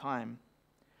same time?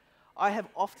 I have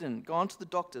often gone to the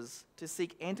doctors to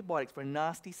seek antibiotics for a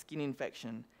nasty skin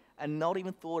infection and not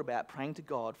even thought about praying to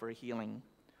God for a healing.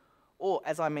 Or,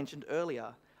 as I mentioned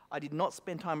earlier, I did not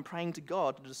spend time praying to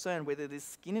God to discern whether this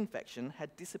skin infection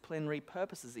had disciplinary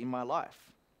purposes in my life.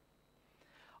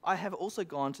 I have also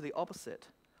gone to the opposite.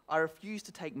 I refused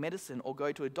to take medicine or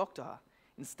go to a doctor.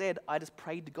 Instead, I just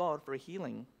prayed to God for a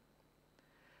healing.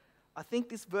 I think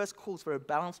this verse calls for a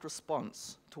balanced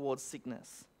response towards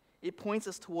sickness. It points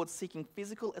us towards seeking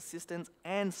physical assistance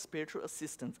and spiritual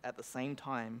assistance at the same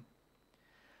time.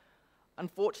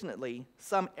 Unfortunately,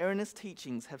 some erroneous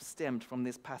teachings have stemmed from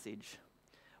this passage,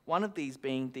 one of these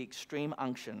being the extreme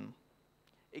unction.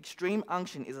 Extreme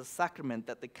unction is a sacrament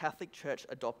that the Catholic Church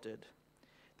adopted.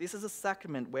 This is a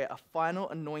sacrament where a final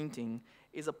anointing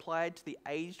is applied to the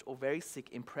aged or very sick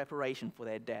in preparation for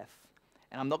their death.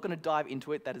 And I'm not going to dive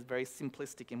into it, that is very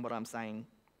simplistic in what I'm saying.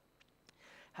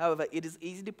 However, it is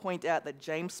easy to point out that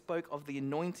James spoke of the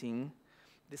anointing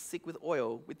the sick with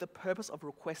oil with the purpose of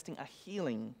requesting a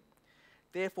healing.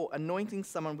 Therefore, anointing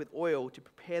someone with oil to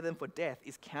prepare them for death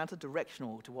is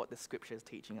counter-directional to what the scripture is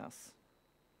teaching us.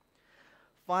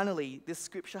 Finally, this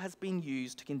scripture has been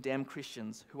used to condemn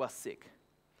Christians who are sick.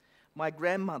 My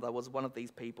grandmother was one of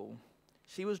these people.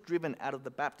 She was driven out of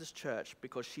the Baptist church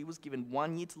because she was given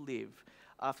 1 year to live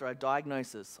after a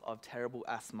diagnosis of terrible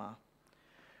asthma.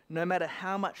 No matter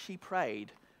how much she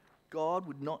prayed, God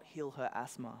would not heal her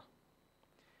asthma.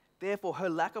 Therefore, her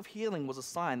lack of healing was a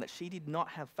sign that she did not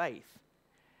have faith,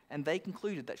 and they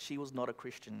concluded that she was not a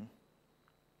Christian.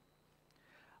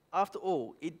 After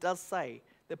all, it does say,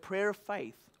 the prayer of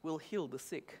faith will heal the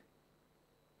sick.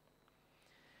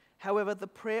 However, the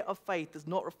prayer of faith does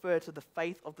not refer to the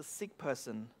faith of the sick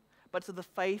person, but to the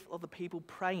faith of the people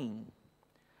praying.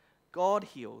 God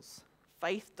heals,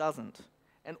 faith doesn't,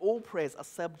 and all prayers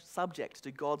are subject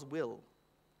to God's will.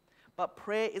 But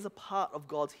prayer is a part of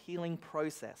God's healing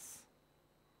process.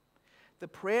 The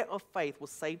prayer of faith will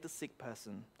save the sick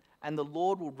person, and the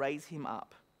Lord will raise him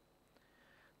up.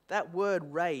 That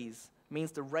word raise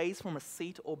means to raise from a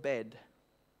seat or bed.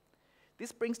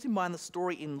 This brings to mind the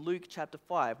story in Luke chapter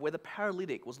 5, where the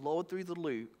paralytic was lowered through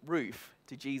the roof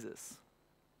to Jesus.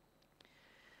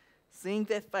 Seeing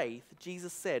their faith,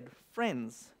 Jesus said,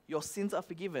 "Friends, your sins are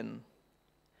forgiven."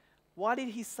 Why did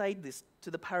he say this to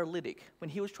the paralytic when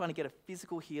he was trying to get a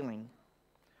physical healing?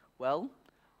 Well,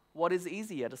 what is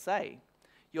easier to say?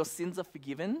 Your sins are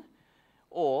forgiven,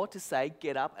 or to say,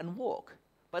 get up and walk?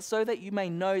 But so that you may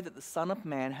know that the Son of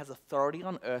Man has authority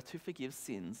on earth to forgive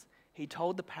sins, he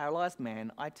told the paralyzed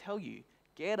man, I tell you,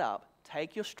 get up,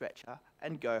 take your stretcher,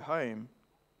 and go home.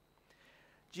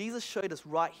 Jesus showed us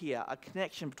right here a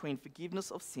connection between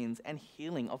forgiveness of sins and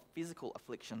healing of physical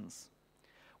afflictions,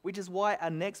 which is why our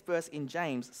next verse in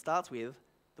James starts with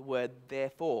the word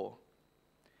therefore.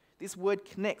 This word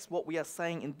connects what we are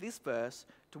saying in this verse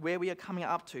to where we are coming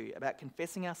up to about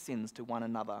confessing our sins to one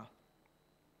another.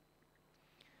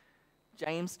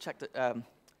 James chapter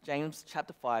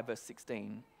 5, verse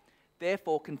 16.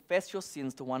 Therefore, confess your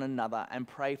sins to one another and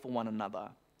pray for one another,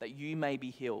 that you may be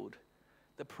healed.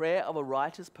 The prayer of a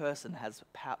righteous person has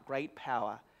great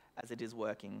power as it is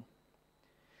working.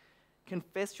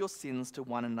 Confess your sins to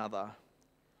one another.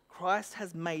 Christ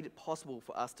has made it possible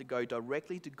for us to go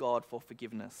directly to God for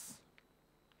forgiveness.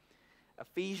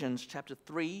 Ephesians chapter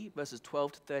 3, verses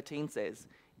 12 to 13 says,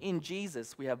 in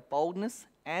Jesus we have boldness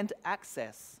and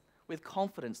access with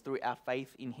confidence through our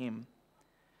faith in him.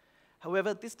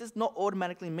 However, this does not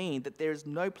automatically mean that there is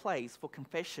no place for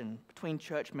confession between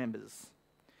church members.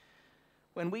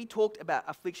 When we talked about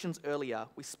afflictions earlier,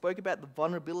 we spoke about the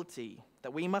vulnerability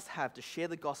that we must have to share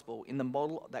the gospel in the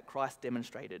model that Christ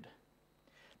demonstrated.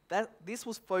 This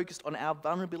was focused on our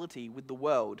vulnerability with the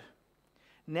world.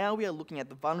 Now we are looking at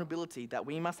the vulnerability that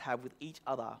we must have with each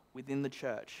other within the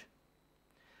church.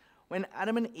 When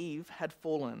Adam and Eve had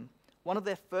fallen, one of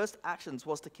their first actions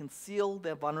was to conceal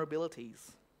their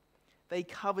vulnerabilities. They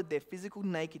covered their physical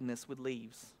nakedness with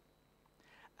leaves.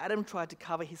 Adam tried to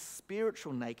cover his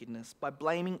spiritual nakedness by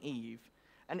blaming Eve,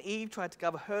 and Eve tried to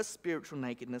cover her spiritual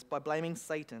nakedness by blaming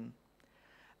Satan.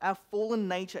 Our fallen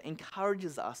nature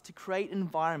encourages us to create an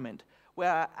environment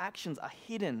where our actions are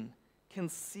hidden,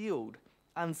 concealed,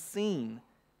 unseen,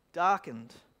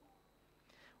 darkened.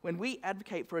 When we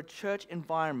advocate for a church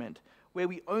environment where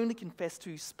we only confess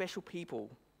to special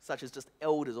people, such as just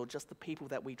elders or just the people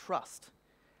that we trust,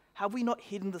 have we not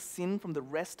hidden the sin from the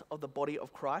rest of the body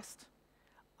of Christ?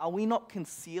 Are we not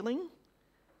concealing?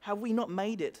 Have we not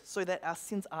made it so that our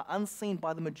sins are unseen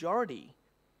by the majority?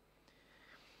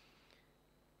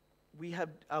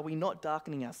 Are we not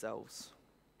darkening ourselves?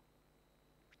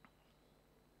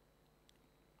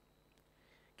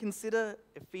 Consider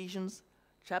Ephesians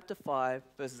chapter 5,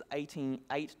 verses 8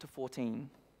 to 14.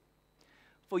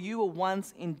 For you were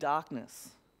once in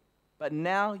darkness, but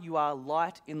now you are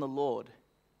light in the Lord.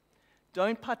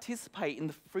 Don't participate in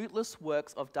the fruitless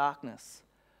works of darkness,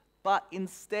 but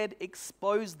instead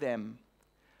expose them.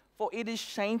 For it is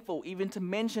shameful even to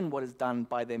mention what is done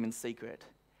by them in secret.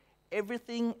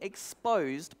 Everything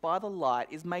exposed by the light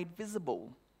is made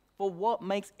visible, for what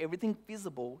makes everything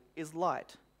visible is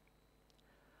light.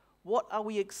 What are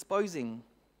we exposing?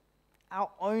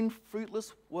 Our own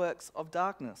fruitless works of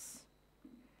darkness.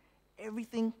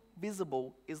 Everything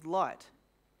visible is light.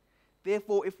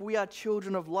 Therefore, if we are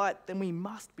children of light, then we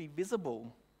must be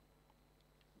visible.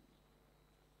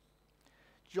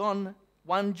 1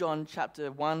 John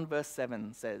chapter 1 verse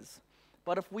 7 says,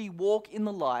 but if we walk in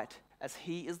the light as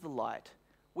he is the light,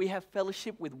 we have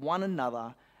fellowship with one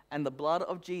another, and the blood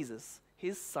of Jesus,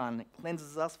 his Son,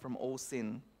 cleanses us from all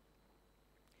sin.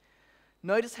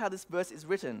 Notice how this verse is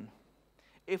written.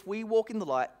 If we walk in the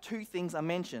light, two things are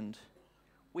mentioned.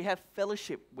 We have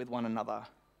fellowship with one another.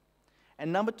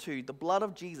 And number two, the blood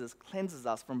of Jesus cleanses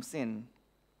us from sin.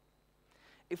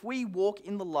 If we walk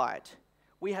in the light,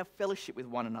 we have fellowship with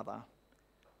one another.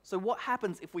 So what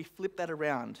happens if we flip that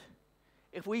around?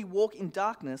 If we walk in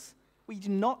darkness, we do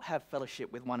not have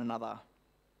fellowship with one another.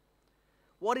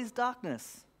 What is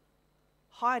darkness?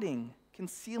 Hiding,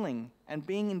 concealing, and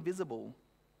being invisible.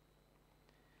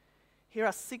 Here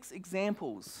are 6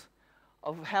 examples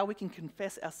of how we can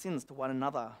confess our sins to one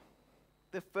another.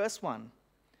 The first one,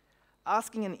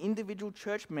 asking an individual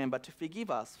church member to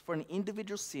forgive us for an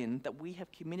individual sin that we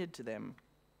have committed to them.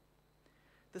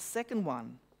 The second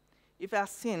one, if our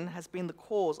sin has been the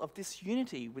cause of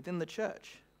disunity within the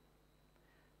church.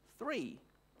 3,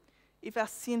 if our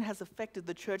sin has affected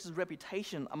the church's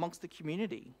reputation amongst the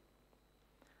community.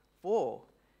 4,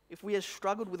 if we have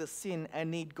struggled with a sin and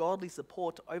need godly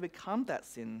support to overcome that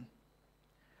sin.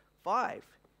 5,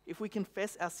 if we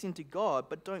confess our sin to God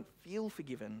but don't feel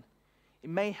forgiven. It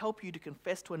may help you to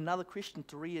confess to another Christian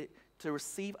to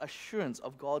receive assurance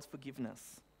of God's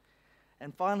forgiveness.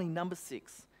 And finally, number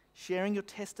 6, sharing your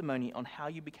testimony on how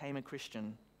you became a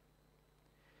Christian.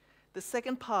 The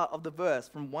second part of the verse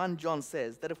from 1 John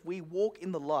says that if we walk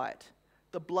in the light,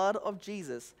 the blood of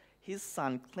Jesus, his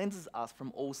Son, cleanses us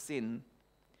from all sin.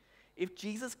 If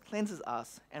Jesus cleanses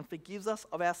us and forgives us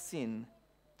of our sin,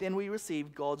 then we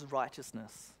receive God's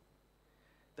righteousness.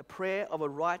 The prayer of a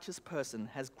righteous person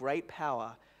has great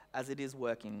power as it is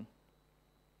working.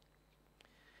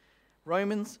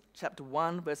 Romans chapter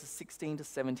 1 verses 16 to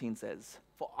 17 says,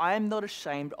 "For I am not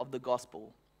ashamed of the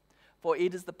gospel, for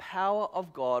it is the power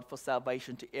of God for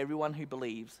salvation to everyone who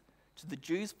believes, to the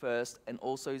Jews first and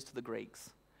also to the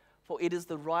Greeks. For it is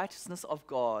the righteousness of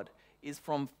God is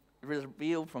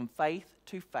revealed from faith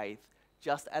to faith,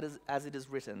 just as it is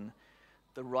written,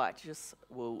 the righteous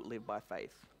will live by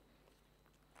faith."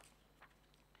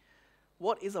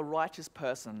 What is a righteous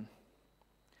person?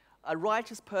 A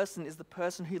righteous person is the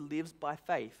person who lives by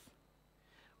faith.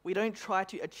 We don't try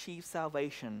to achieve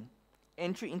salvation,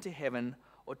 entry into heaven,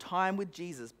 or time with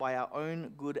Jesus by our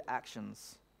own good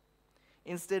actions.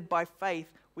 Instead, by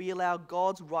faith, we allow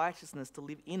God's righteousness to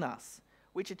live in us,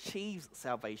 which achieves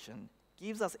salvation,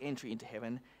 gives us entry into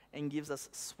heaven, and gives us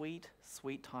sweet,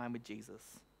 sweet time with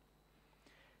Jesus.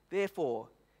 Therefore,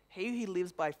 he who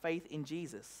lives by faith in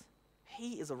Jesus,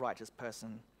 he is a righteous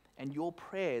person, and your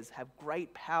prayers have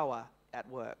great power at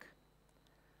work.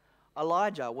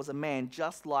 Elijah was a man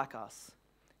just like us.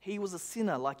 He was a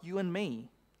sinner like you and me.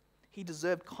 He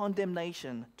deserved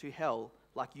condemnation to hell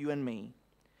like you and me.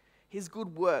 His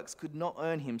good works could not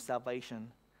earn him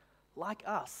salvation. Like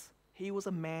us, he was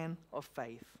a man of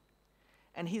faith,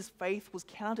 and his faith was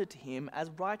counted to him as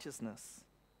righteousness.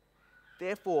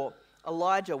 Therefore,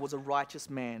 Elijah was a righteous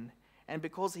man, and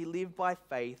because he lived by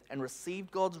faith and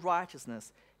received God's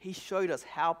righteousness, he showed us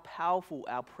how powerful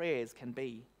our prayers can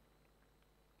be.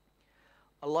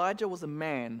 Elijah was a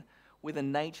man with a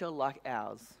nature like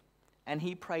ours, and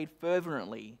he prayed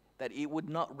fervently that it would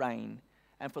not rain,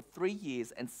 and for 3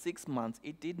 years and 6 months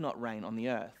it did not rain on the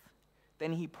earth.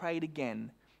 Then he prayed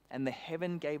again, and the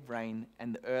heaven gave rain,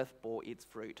 and the earth bore its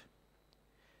fruit.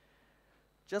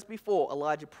 Just before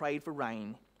Elijah prayed for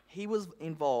rain, he was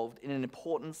involved in an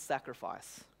important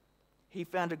sacrifice. He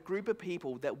found a group of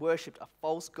people that worshipped a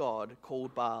false god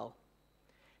called Baal.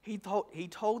 He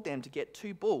told them to get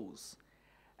 2 bulls,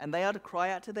 and they are to cry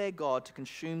out to their god to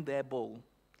consume their bull,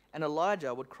 and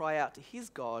Elijah would cry out to his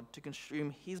god to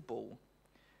consume his bull.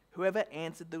 Whoever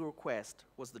answered the request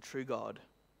was the true God.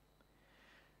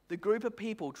 The group of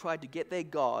people tried to get their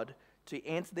God to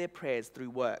answer their prayers through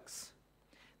works.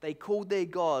 They called their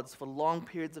gods for long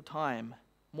periods of time,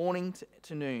 morning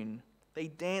to noon. They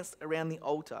danced around the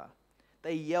altar.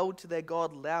 They yelled to their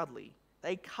God loudly.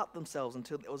 They cut themselves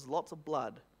until there was lots of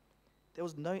blood. There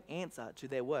was no answer to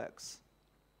their works.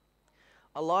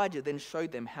 Elijah then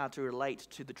showed them how to relate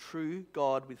to the true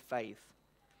God with faith.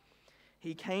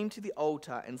 He came to the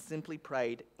altar and simply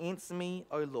prayed, "Answer me,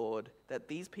 O Lord, that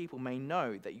these people may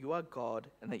know that you are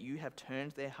God and that you have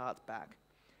turned their hearts back."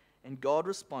 And God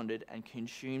responded and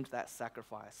consumed that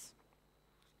sacrifice.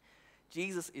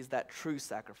 Jesus is that true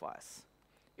sacrifice.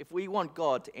 If we want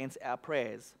God to answer our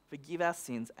prayers, forgive our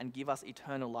sins, and give us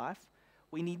eternal life,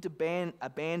 we need to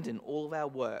abandon all of our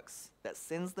works that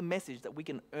sends the message that we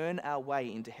can earn our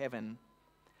way into heaven.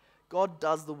 God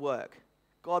does the work.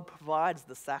 God provides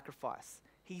the sacrifice.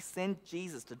 He sent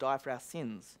Jesus to die for our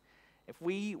sins. If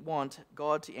we want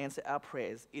God to answer our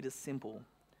prayers, it is simple.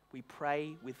 We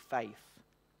pray with faith.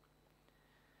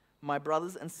 My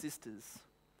brothers and sisters,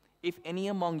 if any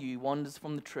among you wanders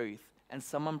from the truth and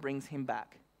someone brings him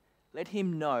back, let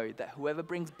him know that whoever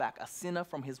brings back a sinner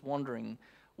from his wandering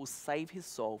will save his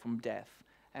soul from death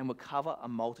and will cover a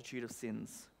multitude of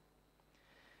sins.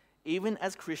 Even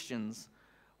as Christians,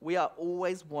 we are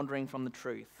always wandering from the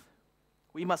truth.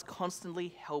 We must constantly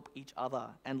help each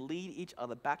other and lead each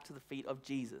other back to the feet of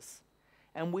Jesus.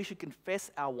 And we should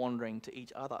confess our wandering to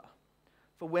each other.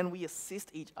 For when we assist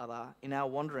each other in our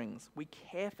wanderings, we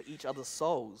care for each other's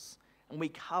souls and we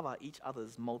cover each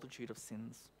other's multitude of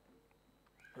sins.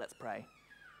 Let's pray.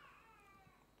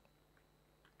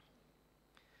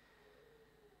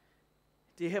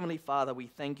 Dear Heavenly Father, we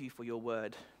thank you for your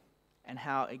word and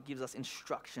how it gives us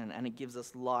instruction and it gives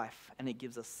us life and it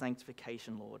gives us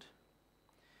sanctification, Lord.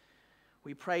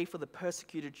 We pray for the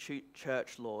persecuted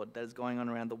church, Lord, that is going on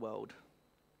around the world.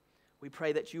 We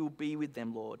pray that you will be with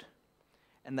them, Lord,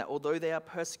 and that although they are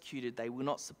persecuted, they will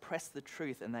not suppress the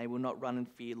truth and they will not run in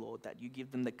fear, Lord, that you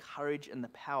give them the courage and the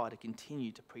power to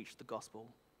continue to preach the gospel.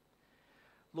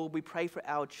 Lord, we pray for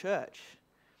our church,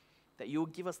 that you will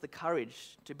give us the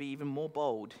courage to be even more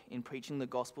bold in preaching the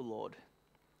gospel, Lord,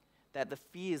 that the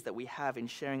fears that we have in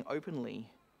sharing openly,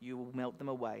 you will melt them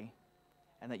away,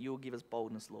 and that you will give us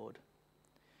boldness, Lord.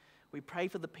 We pray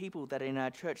for the people that are in our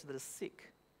church that are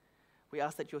sick. We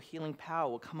ask that your healing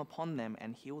power will come upon them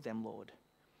and heal them, Lord.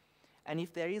 And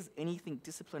if there is anything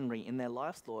disciplinary in their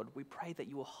lives, Lord, we pray that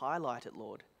you will highlight it,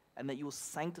 Lord, and that you will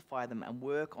sanctify them and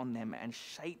work on them and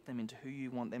shape them into who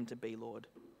you want them to be, Lord.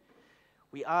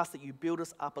 We ask that you build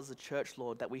us up as a church,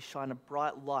 Lord, that we shine a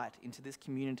bright light into this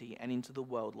community and into the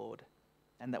world, Lord,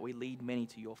 and that we lead many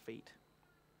to your feet.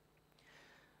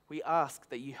 We ask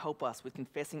that you help us with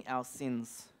confessing our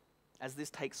sins, as this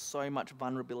takes so much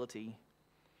vulnerability.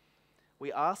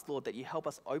 We ask, Lord, that you help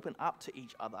us open up to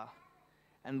each other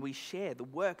and we share the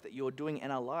work that you're doing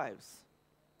in our lives.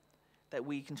 That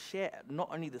we can share not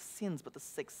only the sins, but the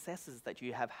successes that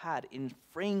you have had in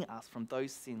freeing us from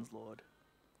those sins, Lord.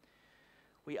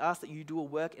 We ask that you do a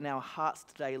work in our hearts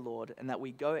today, Lord, and that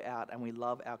we go out and we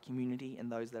love our community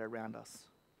and those that are around us.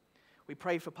 We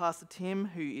pray for Pastor Tim,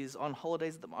 who is on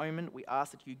holidays at the moment. We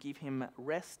ask that you give him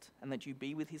rest and that you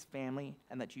be with his family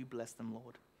and that you bless them,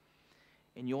 Lord.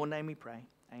 In your name we pray.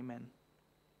 Amen.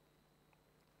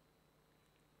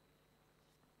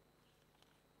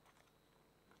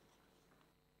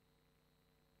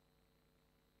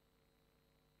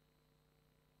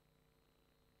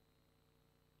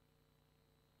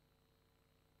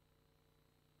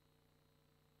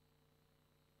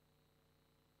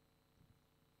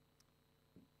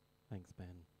 Thanks, Ben.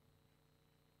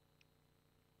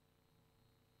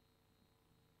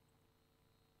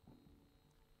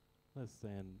 Let's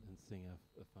stand and sing our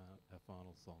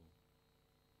final song.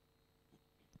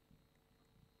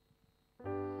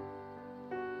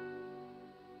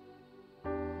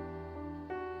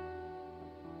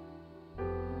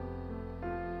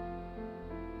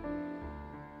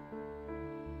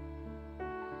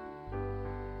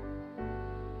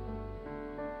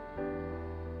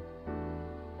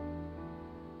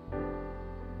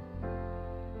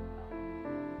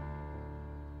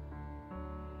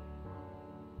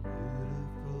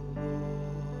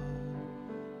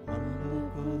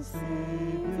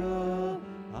 Savior,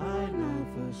 I know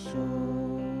for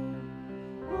sure,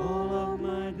 all of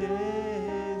my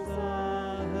days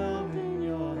are held in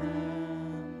your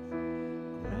hands,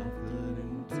 crafted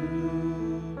into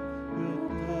your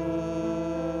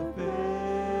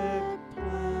perfect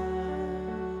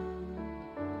plan.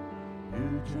 You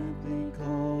gently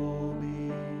call me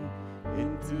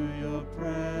into your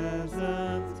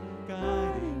presence,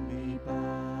 guiding me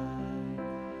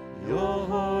by your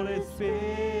Holy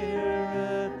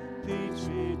Spirit. Teach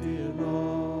me, dear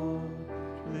Lord,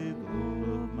 live all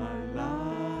of my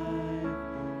life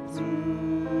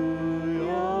through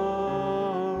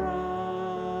your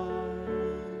eyes.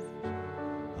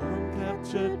 I'm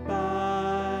captured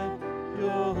by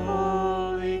your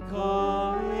holy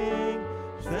calling,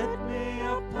 set me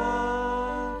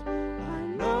apart. I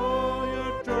know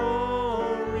you're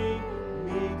drawing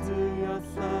me to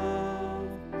yourself.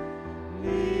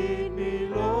 Lead me,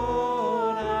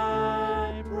 Lord,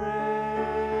 I pray.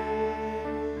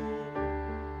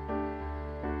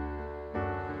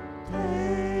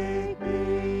 Take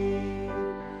me,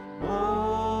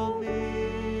 mold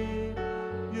me,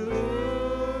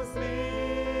 use me,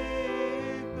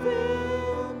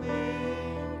 fill me.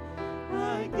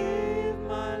 I give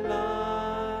my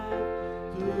life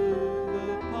to the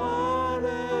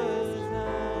potter's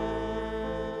hand.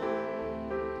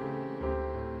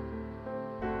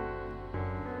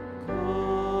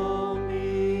 Call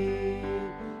me,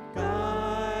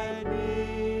 guide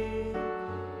me,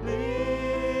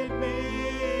 lead me,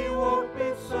 walk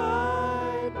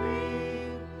beside me.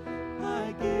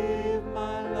 I give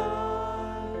my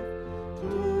life to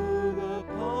the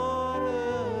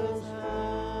potter's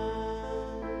hand.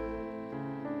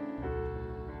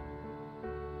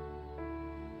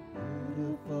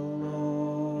 Beautiful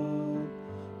Lord,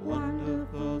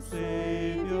 wonderful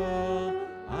Savior,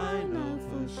 I know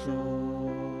for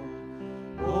sure,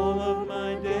 all of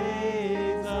my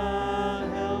days are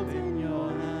held in your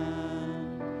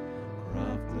hand,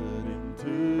 crafted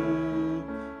into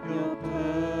your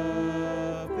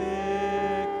perfect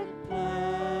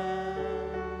plan.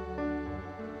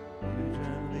 You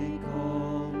gently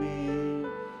call me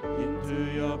into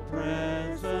your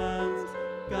presence,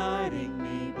 guiding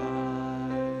me by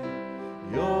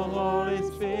your Holy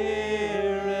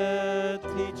Spirit.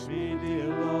 Teach me, dear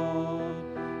Lord,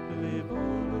 to live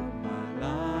all of my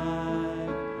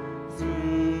life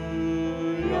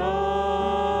through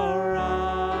your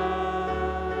eyes.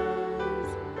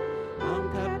 I'm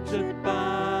captured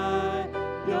by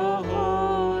your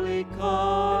holy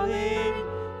calling,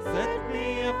 set me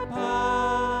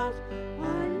apart. I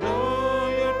know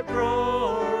you're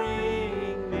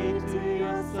drawing me to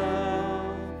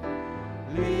yourself.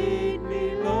 Lead me,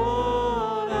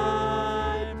 Lord, I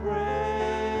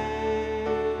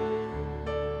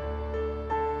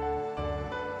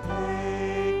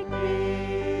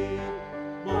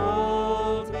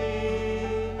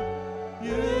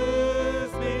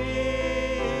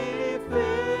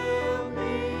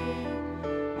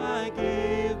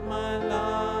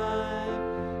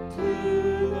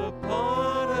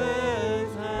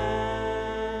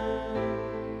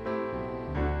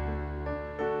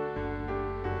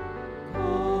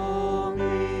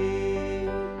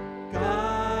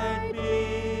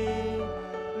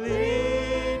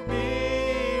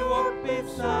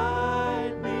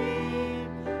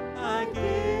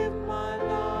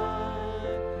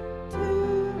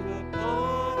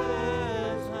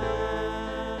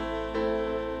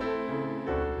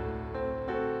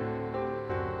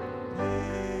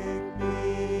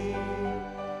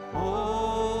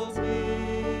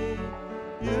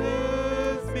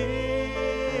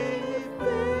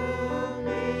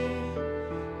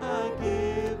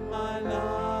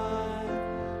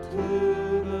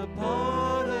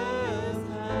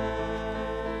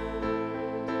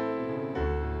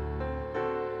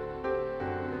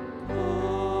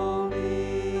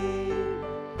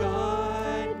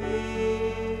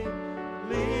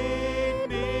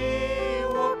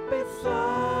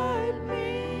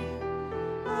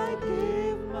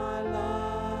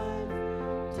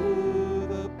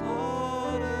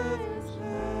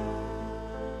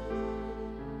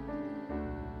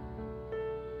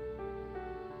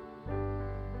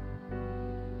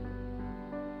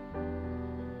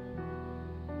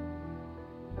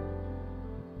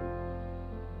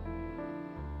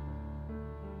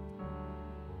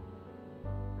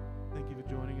for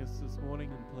joining us this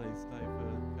morning, and please stay for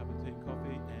a cup of tea and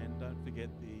coffee, and don't forget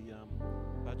the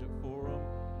budget forum.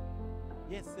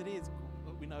 Yes, it is.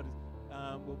 We noticed.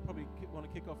 We'll probably want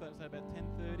to kick off that, say about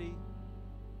 10:30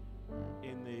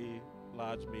 in the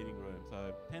large meeting room.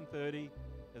 So 10:30,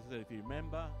 as I said, if you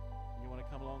remember and you want to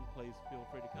come along, please feel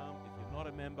free to come. If you're not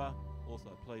a member,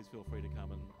 also please feel free to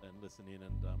come and listen in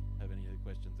and have any of the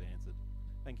questions answered.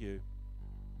 Thank you.